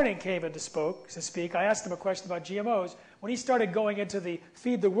next morning came in to speak. I asked him a question about GMOs. When he started going into the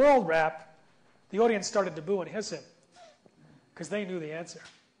Feed the World rap, the audience started to boo and hiss him because they knew the answer.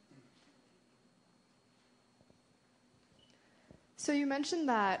 So you mentioned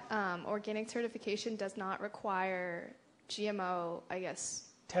that organic certification does not require GMO,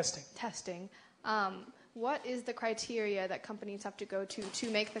 testing. What is the criteria that companies have to go to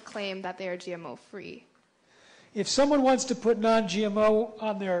make the claim that they are GMO free? If someone wants to put non-GMO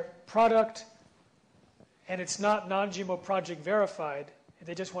on their product and it's not non-GMO project verified, and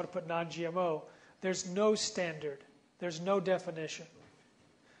they just want to put non-GMO, there's no standard. There's no definition,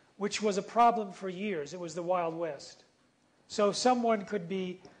 which was a problem for years. It was the Wild West. So someone could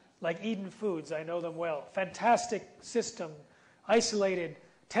be like Eden Foods, I know them well. Fantastic system, isolated,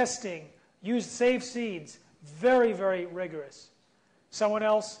 testing, used safe seeds, very, very rigorous. Someone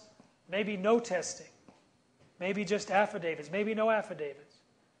else, maybe no testing. Maybe just affidavits, maybe no affidavits.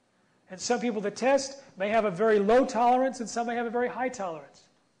 And some people that test may have a very low tolerance and some may have a very high tolerance,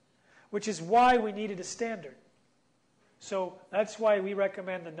 which is why we needed a standard. So that's why we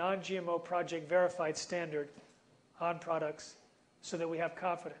recommend the non-GMO project verified standard on products so that we have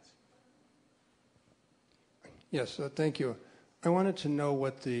confidence. Yes, thank you. I wanted to know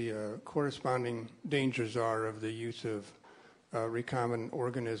what the corresponding dangers are of the use of recombinant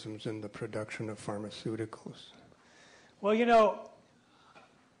organisms in the production of pharmaceuticals. Well, you know,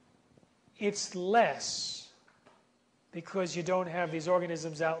 it's less because you don't have these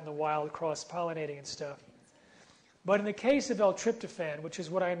organisms out in the wild cross-pollinating and stuff. But in the case of L-tryptophan, which is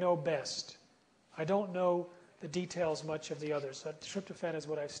what I know best, I don't know the details much of the others. Tryptophan is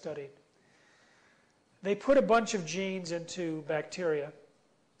what I've studied. They put a bunch of genes into bacteria,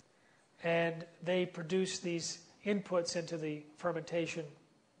 and they produce these inputs into the fermentation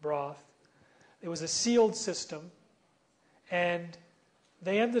broth. It was a sealed system, and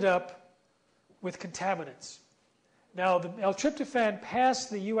they ended up with contaminants. Now, the L-tryptophan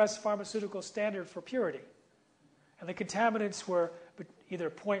passed the U.S. pharmaceutical standard for purity, and the contaminants were either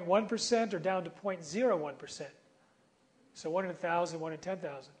 0.1% or down to 0.01%. So 1 in 1,000, 1 in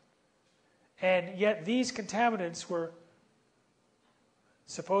 10,000. And yet these contaminants were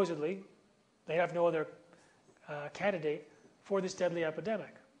supposedly, they have no other candidate for this deadly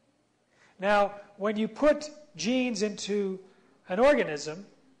epidemic. Now, when you put genes into an organism,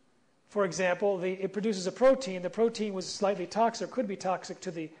 for example, it produces a protein. The protein was slightly toxic, or could be toxic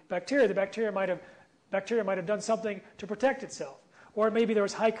to the bacteria. The bacteria might have done something to protect itself. Or maybe there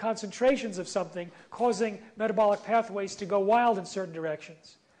was high concentrations of something causing metabolic pathways to go wild in certain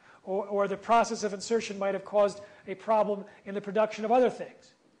directions. Or the process of insertion might have caused a problem in the production of other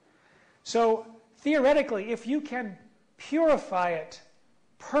things. So theoretically, if you can purify it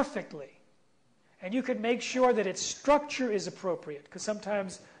perfectly, and you can make sure that its structure is appropriate, because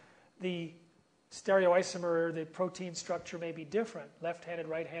sometimes the stereoisomer, the protein structure may be different, left-handed,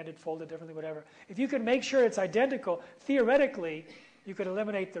 right-handed, folded differently, whatever. If you can make sure it's identical, theoretically, you could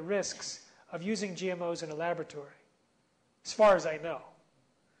eliminate the risks of using GMOs in a laboratory, as far as I know.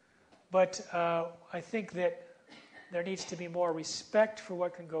 But I think that there needs to be more respect for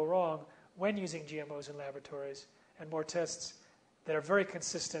what can go wrong when using GMOs in laboratories, and more tests that are very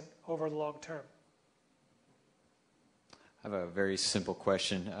consistent over the long term. I have a very simple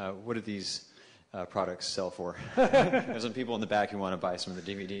question. What do these products sell for? There's some people in the back who want to buy some of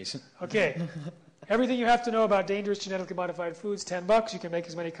the DVDs. Okay. Everything you have to know about dangerous genetically modified foods, $10. You can make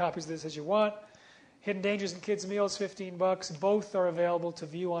as many copies of this as you want. Hidden Dangers in Kids' Meals, $15. Both are available to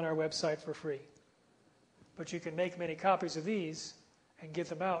view on our website for free. But you can make many copies of these and give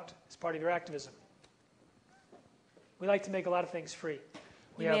them out as part of your activism. We like to make a lot of things free.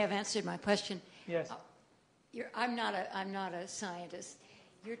 You may have answered my question. Yes. I'm not a scientist.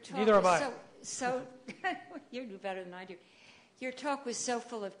 Your talk Neither am I. So you do better than I do. Your talk was so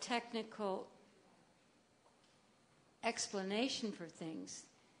full of technical explanation for things.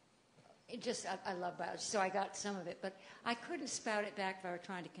 I love biology, so I got some of it, but I couldn't spout it back if I were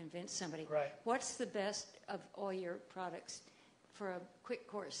trying to convince somebody. Right. What's the best of all your products for a quick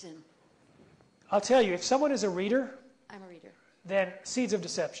course in? I'll tell you, if someone is a reader, I'm a reader. Then Seeds of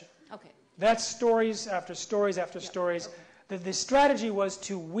Deception. Okay. That's stories after stories after stories. Okay. The strategy was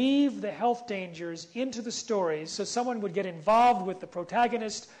to weave the health dangers into the stories so someone would get involved with the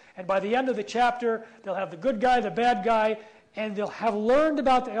protagonist, and by the end of the chapter, they'll have the good guy, the bad guy, and they'll have learned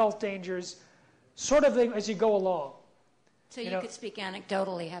about the health dangers sort of as you go along. So you could speak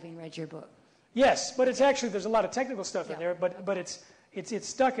anecdotally having read your book. Yes, but it's actually, there's a lot of technical stuff in there, but it's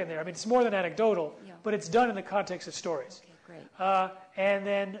stuck in there. I mean, it's more than anecdotal, but it's done in the context of stories. Okay, great. And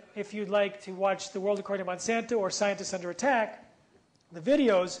then if you'd like to watch The World According to Monsanto or Scientists Under Attack, the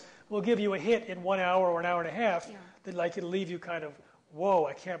videos will give you a hit in 1 hour or an hour and a half that it'll leave you kind of, whoa,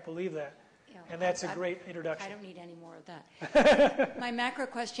 I can't believe that. And that's a great introduction. I don't need any more of that. My macro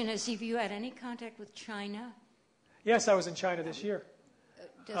question is, have you had any contact with China? Yes, I was in China this year.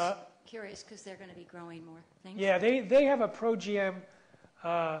 Just curious, because they're going to be growing more things. Yeah, they have a pro-GM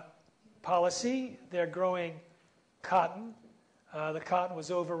policy. They're growing cotton. The cotton was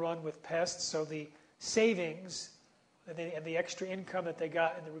overrun with pests, so the savings and the extra income that they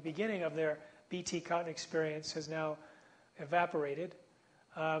got in the beginning of their BT cotton experience has now evaporated.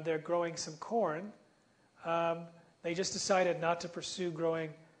 They're growing some corn. They just decided not to pursue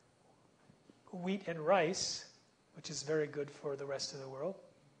growing wheat and rice, which is very good for the rest of the world.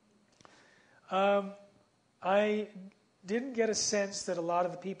 I didn't get a sense that a lot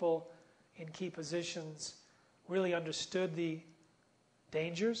of the people in key positions really understood the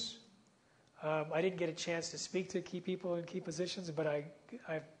dangers. I didn't get a chance to speak to key people in key positions, but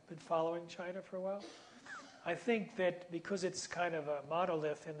I've been following China for a while. I think that because it's kind of a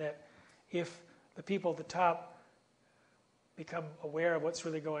monolith in that if the people at the top become aware of what's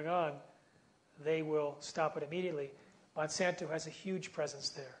really going on, they will stop it immediately. Monsanto has a huge presence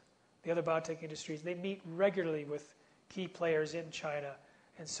there. The other biotech industries, they meet regularly with key players in China.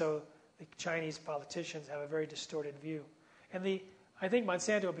 And so the Chinese politicians have a very distorted view. And I think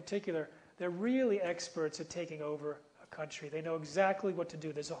Monsanto in particular, they're really experts at taking over a country. They know exactly what to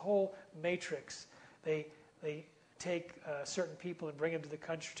do. There's a whole matrix. They take certain people and bring them to the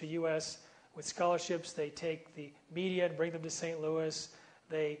country, to U.S. with scholarships. They take the media and bring them to St. Louis.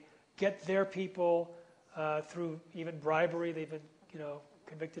 They get their people through even bribery. They've been,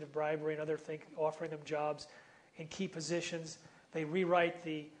 convicted of bribery and other things, offering them jobs in key positions. They rewrite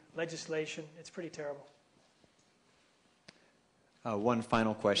the legislation. It's pretty terrible. One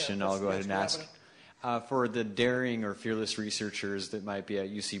final question I'll go ahead and ask. For the daring or fearless researchers that might be at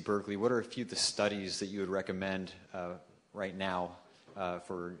UC Berkeley, what are a few of the studies that you would recommend right now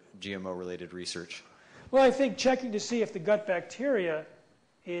for GMO-related research? Well, I think checking to see if the gut bacteria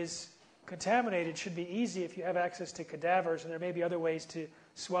is contaminated should be easy if you have access to cadavers, and there may be other ways to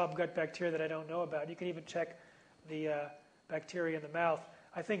swab gut bacteria that I don't know about. You can even check the bacteria in the mouth.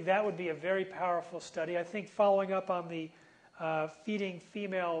 I think that would be a very powerful study. I think following up on the feeding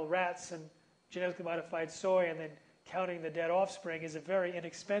female rats and genetically modified soy and then counting the dead offspring is a very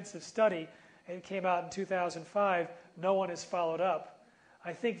inexpensive study. It came out in 2005. No one has followed up.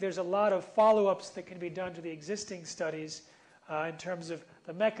 I think there's a lot of follow-ups that can be done to the existing studies in terms of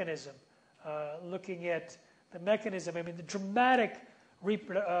the mechanism. Looking at the mechanism, I mean, the dramatic,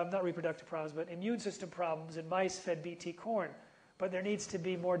 not reproductive problems, but immune system problems in mice fed BT corn. But there needs to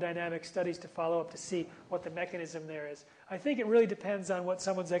be more dynamic studies to follow up to see what the mechanism there is. I think it really depends on what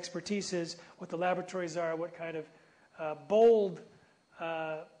someone's expertise is, what the laboratories are, what kind of bold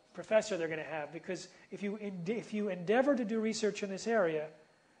professor they're going to have. Because if you endeavor to do research in this area,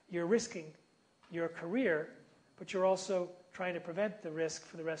 you're risking your career, but you're also trying to prevent the risk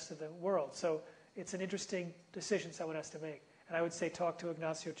for the rest of the world. So it's an interesting decision someone has to make. And I would say talk to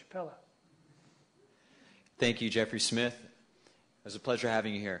Ignacio Chapella. Thank you, Jeffrey Smith. It was a pleasure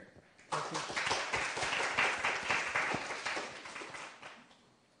having you here. Thank you.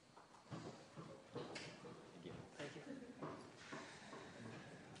 Thank you.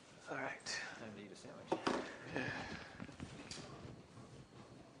 All right. Time to eat a sandwich. Yeah.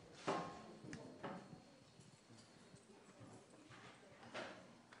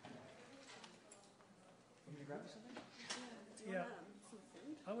 You grab something? Yeah.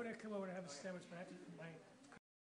 I'm going to come over and have a sandwich, but I have to put my